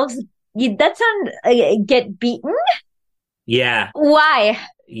themselves, that sounds get beaten? Yeah. Why?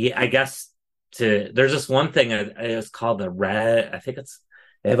 Yeah, I guess there's this one thing, it's called the red, I think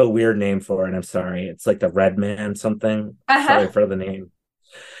they have a weird name for it. I'm sorry. It's like the Red Man something. Uh-huh. Sorry for the name.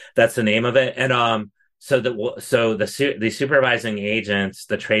 That's the name of it. And so the supervising agents,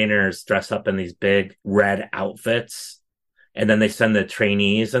 the trainers dress up in these big red outfits, and then they send the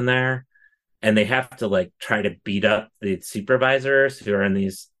trainees in there, and they have to like try to beat up the supervisors who are in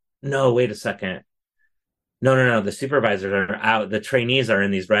these. No, wait a second. No. The supervisors are out. The trainees are in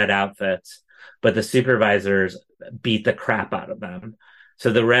these red outfits, but the supervisors beat the crap out of them.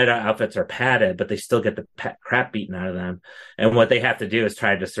 So the red outfits are padded, but they still get the crap beaten out of them. And what they have to do is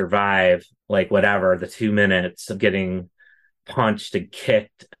try to survive, like whatever, the 2 minutes of getting punched and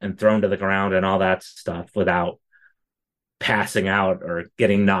kicked and thrown to the ground and all that stuff without passing out or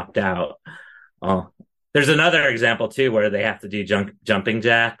getting knocked out. There's another example too, where they have to do jumping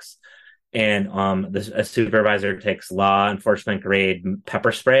jacks. And a supervisor takes law enforcement grade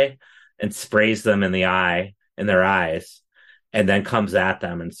pepper spray and sprays them in their eyes, and then comes at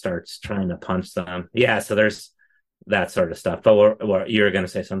them and starts trying to punch them. Yeah, so there's that sort of stuff. But you were going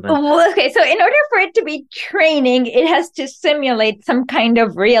to say something? Okay, so in order for it to be training, it has to simulate some kind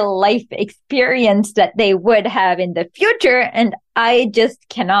of real life experience that they would have in the future. And I just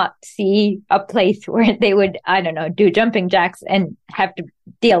cannot see a place where they would, I don't know, do jumping jacks and have to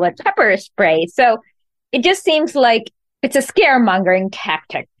deal with pepper spray. So it just seems like it's a scaremongering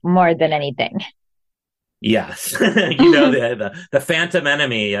tactic more than anything. Yes. The phantom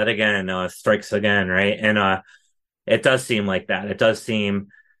enemy yet again strikes again, right? And it does seem like that. It does seem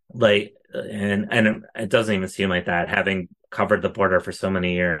like, and it doesn't even seem like that, having covered the border for so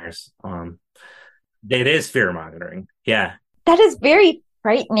many years. It is fear mongering. Yeah. That is very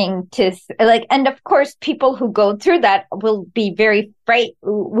frightening to like, and of course, people who go through that will be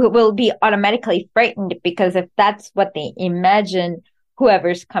will be automatically frightened, because if that's what they imagine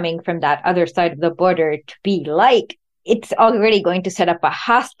whoever's coming from that other side of the border to be like, it's already going to set up a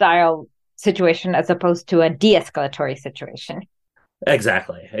hostile situation as opposed to a de-escalatory situation.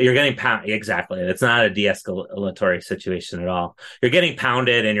 Exactly. You're getting pounded. Exactly. It's not a de-escalatory situation at all. You're getting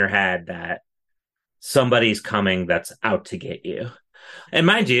pounded in your head that somebody's coming that's out to get you. And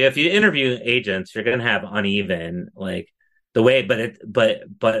mind you, if you interview agents, you're going to have uneven, like the way, but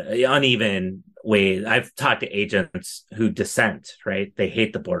uneven ways. I've talked to agents who dissent, right? They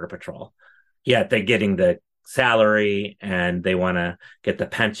hate the border patrol. Yeah, they're getting the salary and they want to get the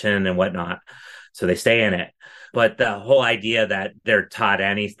pension and whatnot. So they stay in it. But the whole idea that they're taught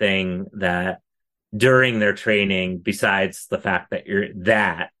anything that during their training, besides the fact that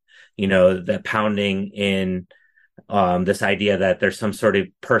the pounding in this idea that there's some sort of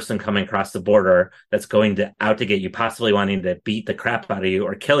person coming across the border that's going to out to get you, possibly wanting to beat the crap out of you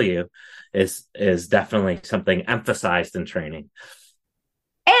or kill you, is definitely something emphasized in training.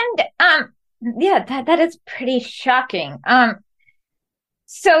 And yeah, that is pretty shocking.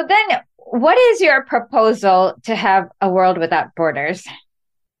 So then what is your proposal to have a world without borders?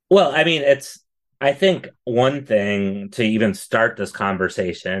 Well, I mean, I think one thing to even start this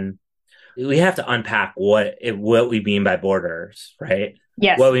conversation, we have to unpack what we mean by borders, right?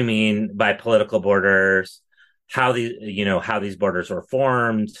 Yes. What we mean by political borders, how these borders were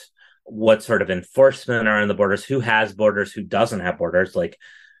formed, what sort of enforcement are in the borders, who has borders, who doesn't have borders.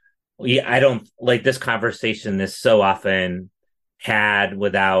 I don't like this conversation is so often had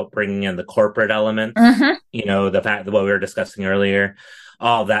without bringing in the corporate elements. The fact that what we were discussing earlier,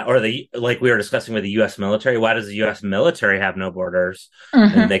 all that, or like we were discussing with the U.S. military. Why does the U.S. military have no borders?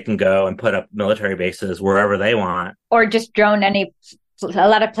 And they can go and put up military bases wherever they want, or just drone a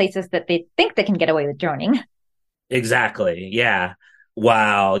lot of places that they think they can get away with droning. Exactly. Yeah.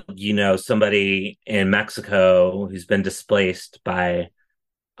 While somebody in Mexico who's been displaced by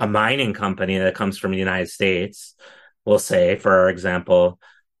a mining company that comes from the United States, we'll say, for example,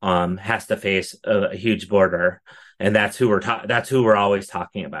 has to face a huge border, and that's who we're always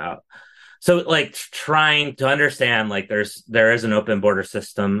talking about. So, like, trying to understand, like, there is an open border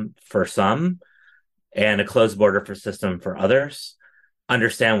system for some, and a closed border system for others.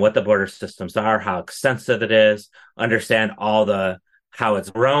 Understand what the border systems are, how extensive it is. Understand how it's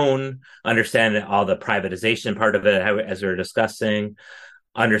grown. Understand all the privatization part of it, as we were discussing.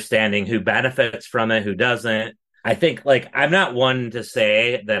 Understanding who benefits from it, who doesn't. I think, like, I'm not one to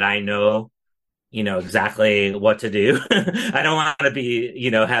say that I know, exactly what to do. I don't want to be,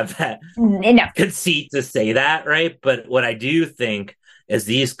 have that conceit to say that, right? But what I do think is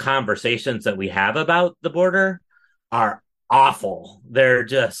these conversations that we have about the border are awful. They're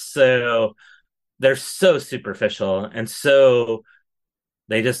so superficial, and so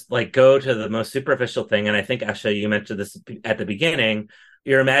they just like go to the most superficial thing. And I think, Asha, you mentioned this at the beginning,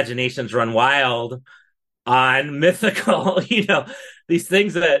 your imaginations run wild on mythical, these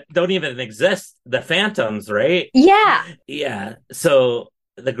things that don't even exist, the phantoms, right? Yeah. So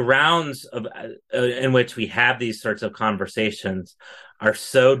the grounds of in which we have these sorts of conversations are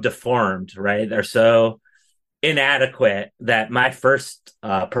so deformed, right? They're so inadequate that my first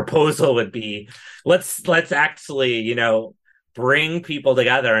proposal would be, let's actually, bring people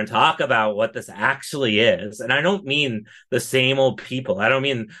together and talk about what this actually is. And I don't mean the same old people. I don't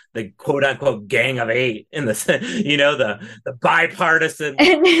mean the quote unquote gang of eight in the, the bipartisan.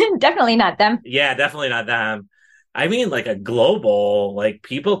 Definitely not them. Yeah, definitely not them. I mean, like, a global, like,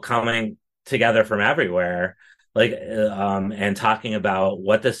 people coming together from everywhere, like, and talking about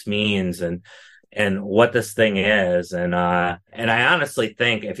what this means and what this thing is. And I honestly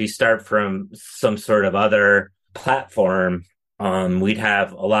think if you start from some sort of other platform, we'd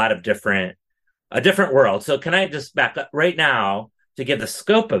have a different world. So can I just back up right now to give the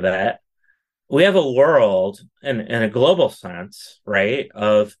scope of it? We have a world in a global sense, right,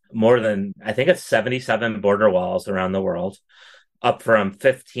 of more than, I think it's 77 border walls around the world, up from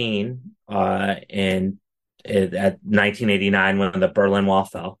 15 at 1989 when the Berlin Wall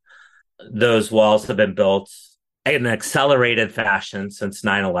fell. Those walls have been built in an accelerated fashion since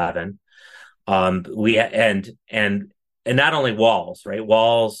 9/11. And not only walls, right?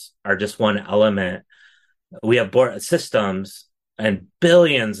 Walls are just one element. We have systems and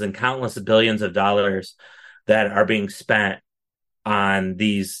billions and countless billions of dollars that are being spent on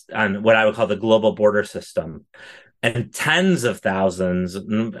what I would call the global border system. And tens of thousands,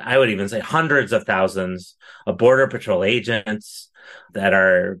 I would even say hundreds of thousands of Border Patrol agents that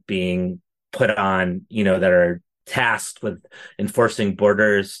are being put on, that are tasked with enforcing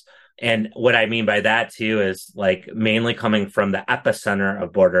borders. And what I mean by that too is, like, mainly coming from the epicenter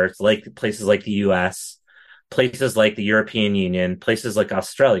of borders, like places like the US, places like the European Union, places like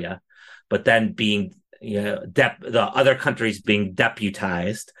Australia, but then being, the other countries being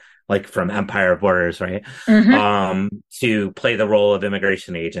deputized, like from Empire of Borders, right? To play the role of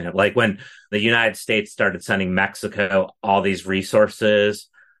immigration agent. Like when the United States started sending Mexico all these resources,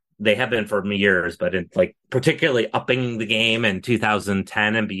 they have been for years, but it's like particularly upping the game in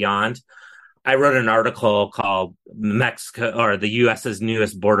 2010 and beyond. I wrote an article called Mexico, or the US's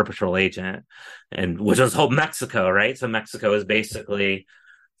newest Border Patrol agent, and which was whole Mexico, right? So Mexico is basically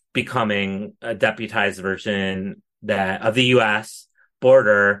becoming a deputized version that of the U.S.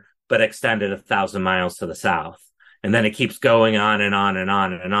 border, but extended 1,000 miles to the south. And then it keeps going on and on and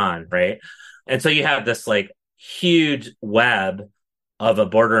on and on, right? And so you have this like huge web of a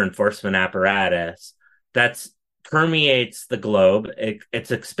border enforcement apparatus that permeates the globe.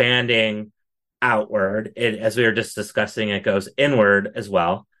 It's expanding outward. As we were just discussing, it goes inward as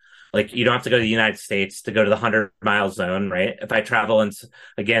well. Like you don't have to go to the United States to go to the 100-mile zone, right? If I travel in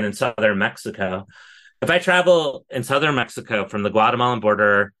southern Mexico, if I travel in southern Mexico from the Guatemalan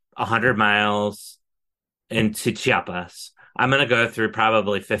border 100 miles into Chiapas, I'm going to go through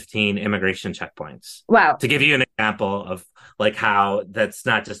probably 15 immigration checkpoints. Wow. To give you an example of like how that's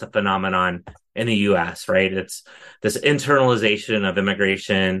not just a phenomenon in the US, right? It's this internalization of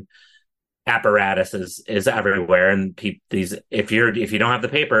immigration apparatus is everywhere, and if you don't have the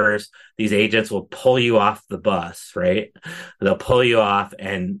papers, these agents will pull you off the bus, right? They'll pull you off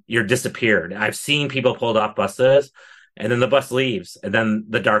and you're disappeared. I've seen people pulled off buses and then the bus leaves and then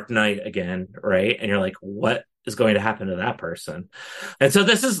the dark night again, right? And you're like, what is going to happen to that person? And so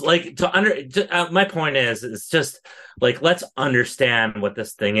this is like my point is it's just like, let's understand what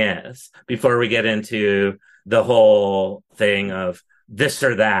this thing is before we get into the whole thing of this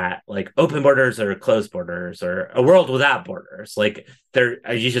or that, like open borders or closed borders or a world without borders. Like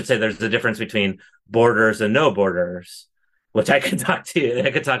you should say there's a difference between borders and no borders, which I could talk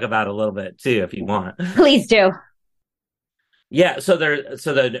about a little bit too, if you want. Please do. Yeah. So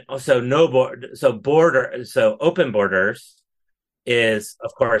open borders is,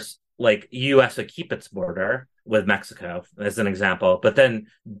 of course, like U.S. would keep its border with Mexico as an example, but then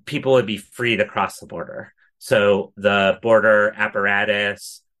people would be free to cross the border. So the border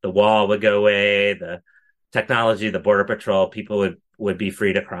apparatus, the wall would go away, the technology, the border patrol, people would be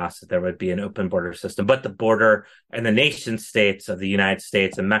free to cross. There would be an open border system. But the border and the nation states of the United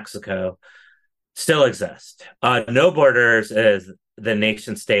States and Mexico still exist. No borders is the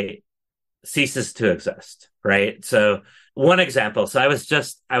nation state ceases to exist, right? So one example. So you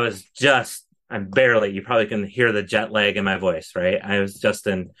probably can hear the jet lag in my voice, right? I was just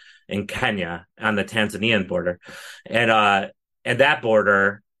in Kenya on the Tanzanian border. And that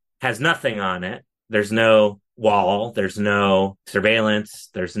border has nothing on it. There's no wall. There's no surveillance.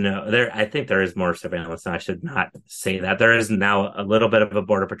 I think there is more surveillance. I should not say that. There is now a little bit of a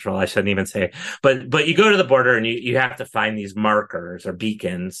border patrol. I shouldn't even say, but you go to the border and you have to find these markers or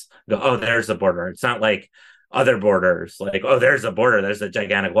beacons. Go, oh, there's a border. It's not like other borders, like, oh, there's a border. There's a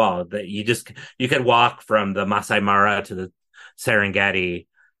gigantic wall that you could walk from the Masai Mara to the Serengeti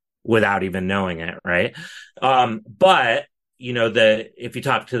without even knowing it, right? But if you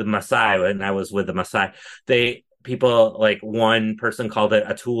talk to the Maasai, and I was with the Maasai, people like one person called it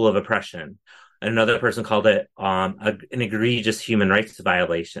a tool of oppression. Another person called it an egregious human rights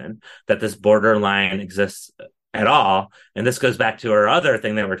violation, that this borderline exists at all. And this goes back to our other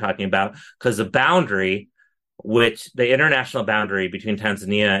thing that we're talking about, because the boundary, the international boundary between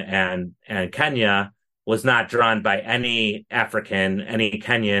Tanzania and Kenya was not drawn by any African, any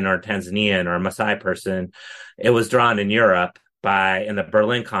Kenyan or Tanzanian or Maasai person. It was drawn in Europe in the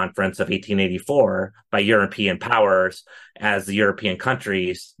Berlin Conference of 1884 by European powers as the European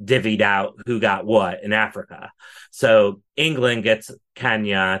countries divvied out who got what in Africa. So England gets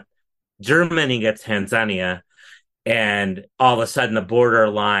Kenya, Germany gets Tanzania, and all of a sudden the border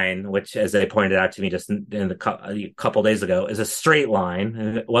line, which, as they pointed out to me just a couple days ago, is a straight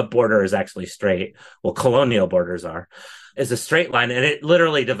line. What border is actually straight? Well, colonial borders is a straight line, and it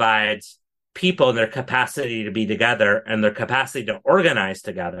literally divides people and their capacity to be together and their capacity to organize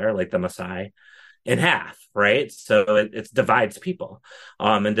together, like the Maasai, in half, right? So it divides people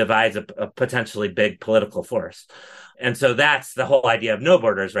and divides a potentially big political force. And so that's the whole idea of no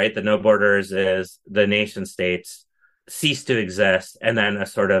borders, right? The no borders is the nation states cease to exist, and then a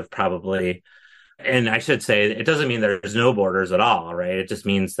sort of probably, and I should say, it doesn't mean there's no borders at all, right? It just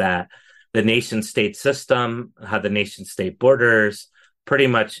means that the nation state system, how the nation state borders, pretty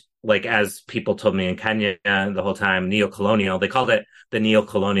much, like as people told me in Kenya the whole time, neocolonial, they called it the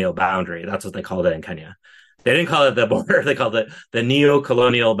neocolonial boundary. That's what they called it in Kenya. They didn't call it the border, they called it the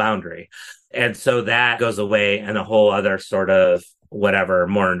neocolonial boundary. And so that goes away, and a whole other sort of whatever,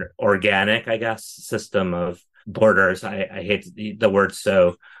 more organic, I guess, system of borders. I hate the word,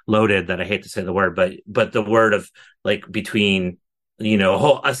 so loaded that I hate to say the word, but the word of like between, I'm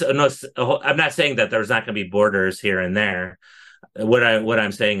not saying that there's not going to be borders here and there. What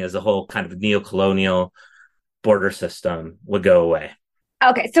I'm saying is the whole kind of neocolonial border system would go away.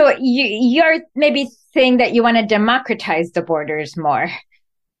 Okay, so you're maybe saying that you want to democratize the borders more.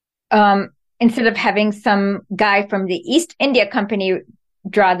 Instead of having some guy from the East India Company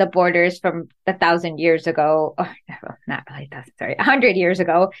draw the borders from 1,000 years ago, or not really 1,000, sorry, 100 years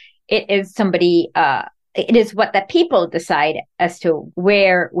ago. It is it is what the people decide as to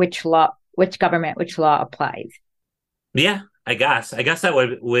which government, which law applies. Yeah, I guess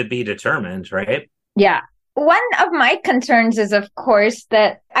that would be determined, right? Yeah. One of my concerns is, of course,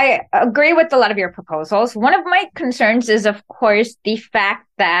 that I agree with a lot of your proposals. One of my concerns is, of course, the fact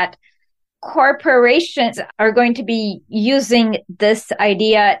that corporations are going to be using this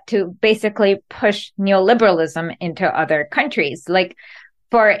idea to basically push neoliberalism into other countries. Like,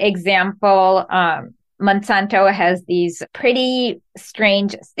 for example, Monsanto has these pretty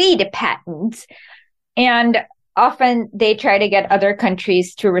strange seed patents, and often they try to get other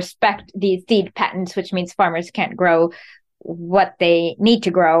countries to respect these seed patents, which means farmers can't grow what they need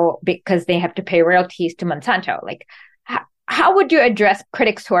to grow because they have to pay royalties to Monsanto. Like, how would you address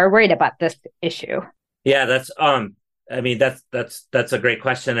critics who are worried about this issue? Yeah, that's a great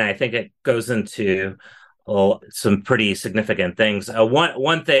question, and I think it goes into some pretty significant things.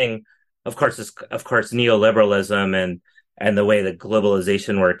 One thing, of course, is neoliberalism and the way that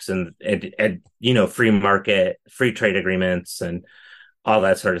globalization works, and free market, free trade agreements, and all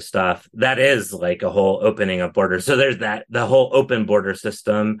that sort of stuff. That is like a whole opening of borders. So there's the whole open border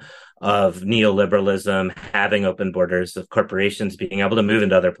system of neoliberalism, having open borders, of corporations being able to move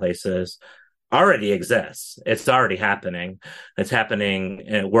into other places, already exists. It's already happening. It's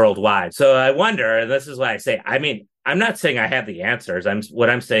happening worldwide. So I wonder, and this is why I say, I'm not saying I have the answers.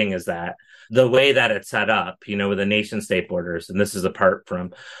 What I'm saying is that the way that it's set up, with the nation state borders, and this is apart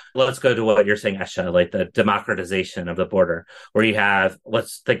from, let's go to what you're saying, Esha, like the democratization of the border, where you have,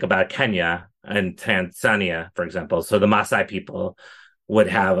 let's think about Kenya and Tanzania, for example. So the Maasai people would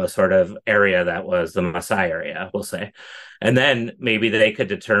have a sort of area that was the Maasai area, we'll say. And then maybe they could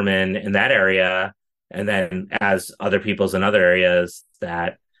determine in that area, and then as other peoples in other areas,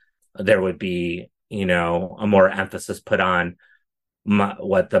 that there would be, a more emphasis put on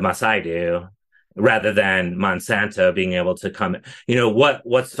what the Maasai do, rather than Monsanto being able to come.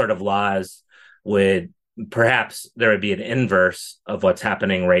 What sort of laws would, perhaps there would be an inverse of what's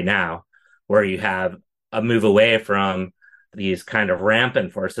happening right now, where you have a move away from these kind of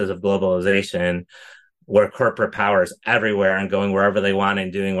rampant forces of globalization, where corporate power is everywhere and going wherever they want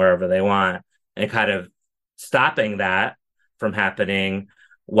and doing wherever they want, and kind of stopping that from happening,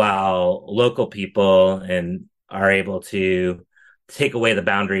 while local people are able to take away the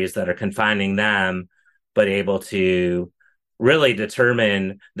boundaries that are confining them, but able to really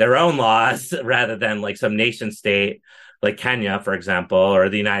determine their own laws rather than like some nation state like Kenya, for example, or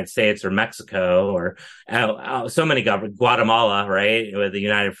the United States or Mexico, or so many governments, Guatemala, right, with the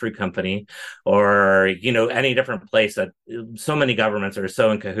United Fruit Company, or, any different place, that so many governments are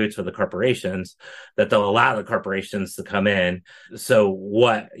so in cahoots with the corporations that they'll allow the corporations to come in. So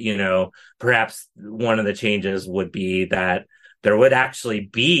perhaps one of the changes would be that there would actually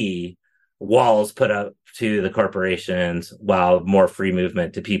be walls put up to the corporations, while more free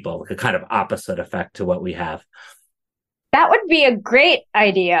movement to people, a kind of opposite effect to what we have. That would be a great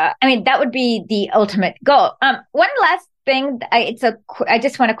idea. That would be the ultimate goal. One last thing, I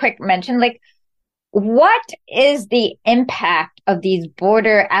just want to quick mention, like, what is the impact of these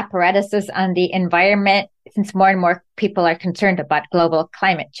border apparatuses on the environment, since more and more people are concerned about global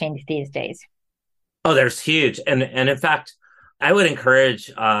climate change these days? Oh, there's huge. And in fact, I would encourage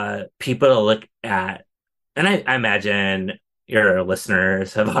people to look at, and I imagine your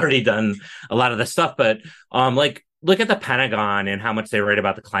listeners have already done a lot of this stuff, but look at the Pentagon and how much they write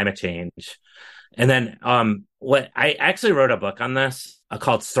about the climate change. And then what I actually wrote a book on this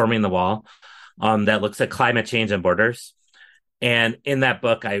called Storming the Wall, that looks at climate change and borders. And in that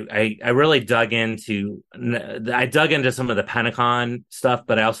book, I really dug into some of the Pentagon stuff,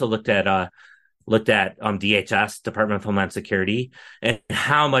 but I also looked at DHS, Department of Homeland Security, and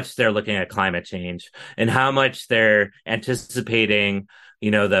how much they're looking at climate change and how much they're anticipating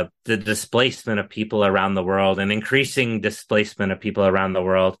the displacement of people around the world, and increasing displacement of people around the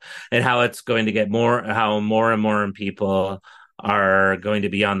world, and how it's going to get how more and more people are going to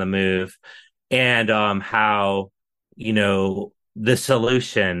be on the move, and how, the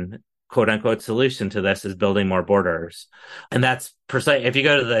solution, quote unquote solution to this, is building more borders. And that's precise. If you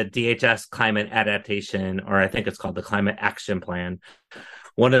go to the DHS climate adaptation, or I think it's called the climate action plan,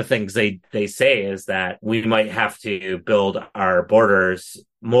 one of the things they say is that we might have to build our borders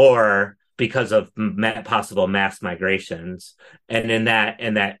more because of possible mass migrations. And in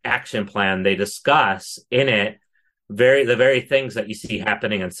that action plan, they discuss in it the very things that you see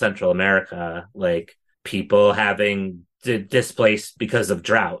happening in Central America, like people having displaced because of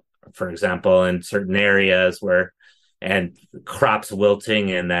drought, for example, in certain areas where and crops wilting,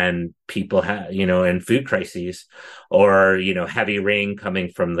 and then people and food crises, or heavy rain coming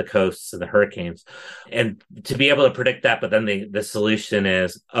from the coasts and the hurricanes, and to be able to predict that. But then the solution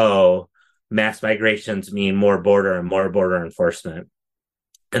is, mass migrations mean more border and more border enforcement.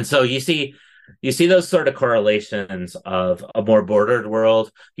 And so you see those sort of correlations of a more bordered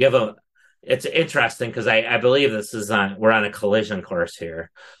world. It's interesting because I believe we're on a collision course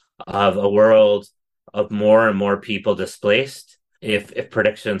here of a world of more and more people displaced if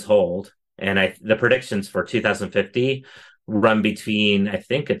predictions hold. And the predictions for 2050 run between, I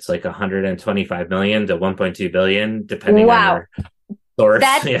think it's like 125 million to 1.2 billion, depending on your source.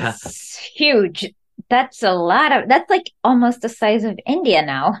 That's huge. That's like almost the size of India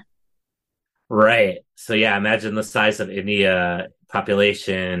now. Right. So imagine the size of India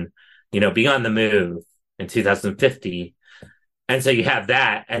population, being on the move in 2050. And so you have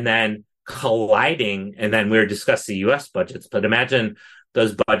that, and then colliding, and then we were discussing the US budgets, but imagine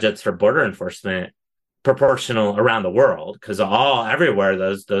those budgets for border enforcement proportional around the world, because everywhere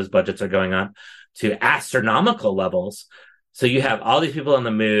those budgets are going up to astronomical levels. So you have all these people on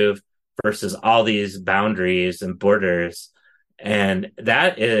the move versus all these boundaries and borders. And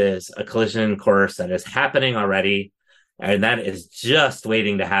that is a collision course that is happening already, and that is just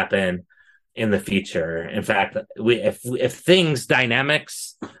waiting to happen in the future. In fact, if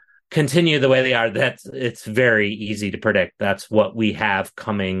dynamics continue the way they are, it's very easy to predict. That's what we have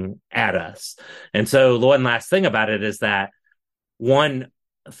coming at us. And so the one last thing about it is that one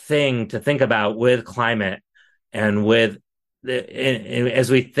thing to think about with climate and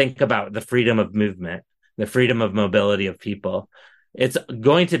as we think about the freedom of movement, the freedom of mobility of people, it's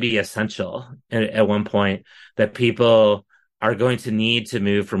going to be essential at one point that people are going to need to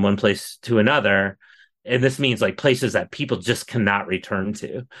move from one place to another. And this means like places that people just cannot return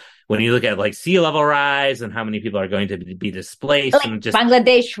to. When you look at like sea level rise and how many people are going to be displaced, like and just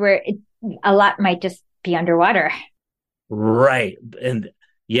Bangladesh, where a lot might just be underwater. Right. And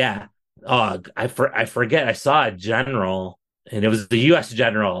I forget. I saw a general, and it was the U.S.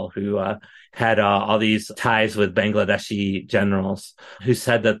 general who had all these ties with Bangladeshi generals, who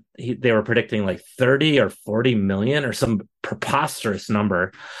said that they were predicting like 30 or 40 million or some preposterous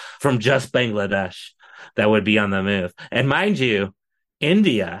number from just Bangladesh that would be on the move. And mind you,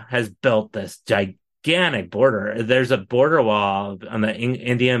 India has built this gigantic border. There's a border wall on the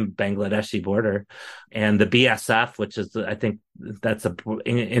Indian Bangladeshi border, and the BSF, which is, I think that's the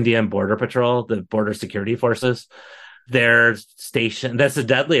Indian Border Patrol, the Border Security Forces, their station, that's the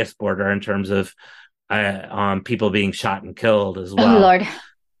deadliest border in terms of people being shot and killed as well. Oh, Lord.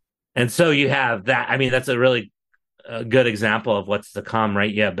 And so you have that. I mean, that's a really good example of what's to come,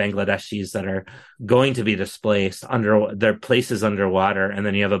 right? You have Bangladeshis that are going to be displaced under their places underwater. And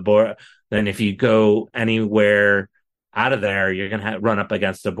then you have then if you go anywhere out of there, you're going to run up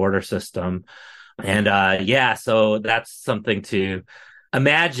against a border system. And so that's something to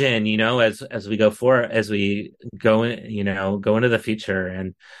imagine, as we go forward, as we go into the future.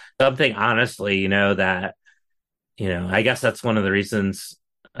 And something, honestly, that, I guess that's one of the reasons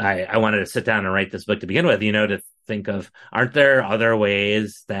I wanted to sit down and write this book to begin with, to think of, aren't there other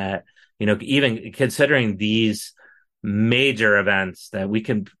ways that, even considering these major events that we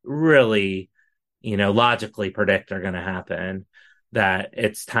can really, logically predict are going to happen, that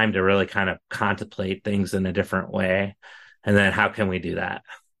it's time to really kind of contemplate things in a different way. And then how can we do that?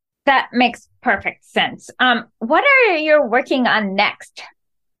 That makes perfect sense. What are you working on next?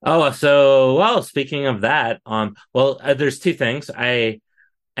 Speaking of that, there's two things. I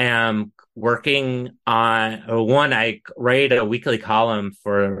am working on, one, I write a weekly column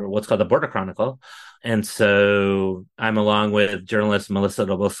for what's called the Border Chronicle. And so I'm along with journalist Melissa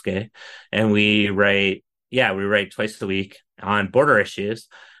Dobelske, and we write twice a week on border issues,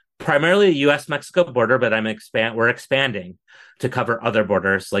 primarily the U.S.-Mexico border, but we're expanding to cover other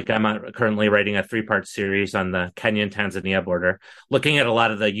borders. Like I'm currently writing a 3-part series on the Kenyan-Tanzania border, looking at a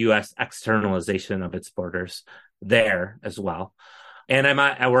lot of the U.S. externalization of its borders there as well. And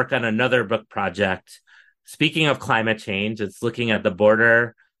I work on another book project. Speaking of climate change, it's looking at the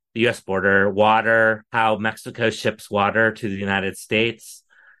border, the U.S. border, water, how Mexico ships water to the United States,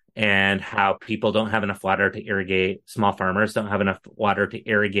 and how people don't have enough water to irrigate, small farmers don't have enough water to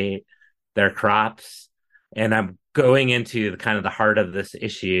irrigate their crops. And I'm going into the heart of this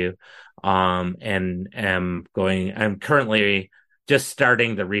issue, and I'm currently just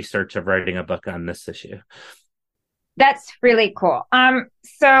starting the research of writing a book on this issue. That's really cool.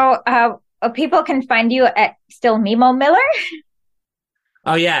 So people can find you at Still Mimo Miller?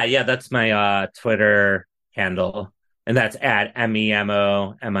 Oh, yeah, that's my Twitter handle. And that's at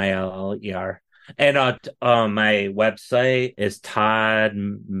MEMOMILLER. And my website is Todd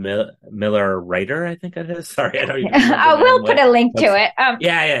Miller Writer, I think it is. Sorry, I don't even remember. I will put a link to it.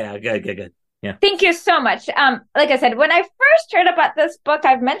 Yeah. Good. Yeah. Thank you so much. Like I said, when I first heard about this book,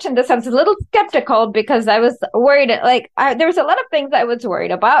 I've mentioned this, I was a little skeptical because I was worried, there was a lot of things I was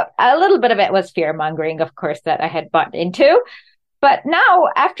worried about. A little bit of it was fear mongering, of course, that I had bought into. But now,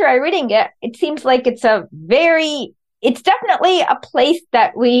 after reading it, it seems like it's definitely a place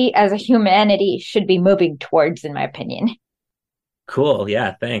that we as a humanity should be moving towards, in my opinion. Cool.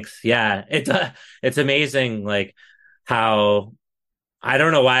 Yeah. Thanks. Yeah. It's amazing, like how, I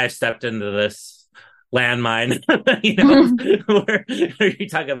don't know why I stepped into this landmine, where you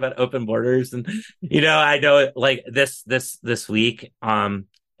talk about open borders, and I know like this week, and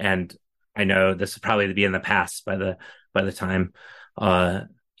I know this will probably be in the past by the time,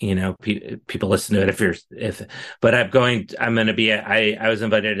 people listen to it. But I was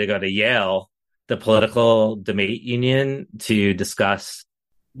invited to go to Yale, the political debate union, to discuss.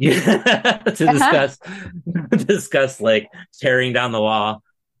 Discuss like tearing down the wall.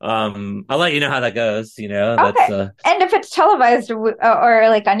 I'll let you know how that goes. Okay. And if it's televised or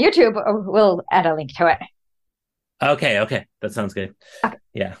like on YouTube, we'll add a link to it. Okay, that sounds good. Okay.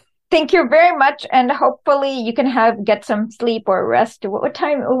 Yeah. Thank you very much, and hopefully you can get some sleep or rest. What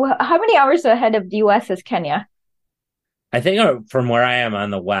time? How many hours ahead of the U.S. is Kenya? I think from where I am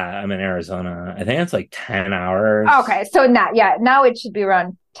on the west, I'm in Arizona. I think it's like 10 hours. Okay, so now it should be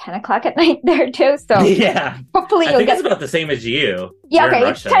around 10 o'clock at night there too. So yeah, hopefully I think it's about the same as you. Yeah, You're okay,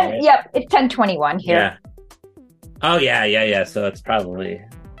 Russia, it's 10. right? Yep, it's 10:21 here. Yeah. Oh yeah. So it's probably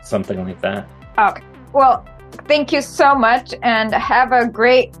something like that. Okay. Well, thank you so much, and have a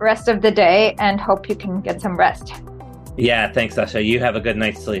great rest of the day, and hope you can get some rest. Yeah, thanks, Sasha. You have a good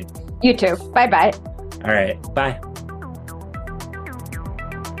night's sleep. You too. Bye-bye. All right. Bye.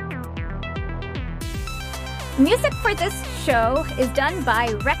 Music for this show is done by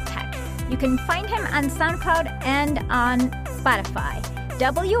Rectech. You can find him on SoundCloud and on Spotify.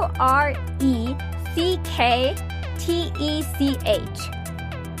 WRECKTECH.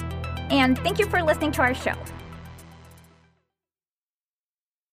 And thank you for listening to our show.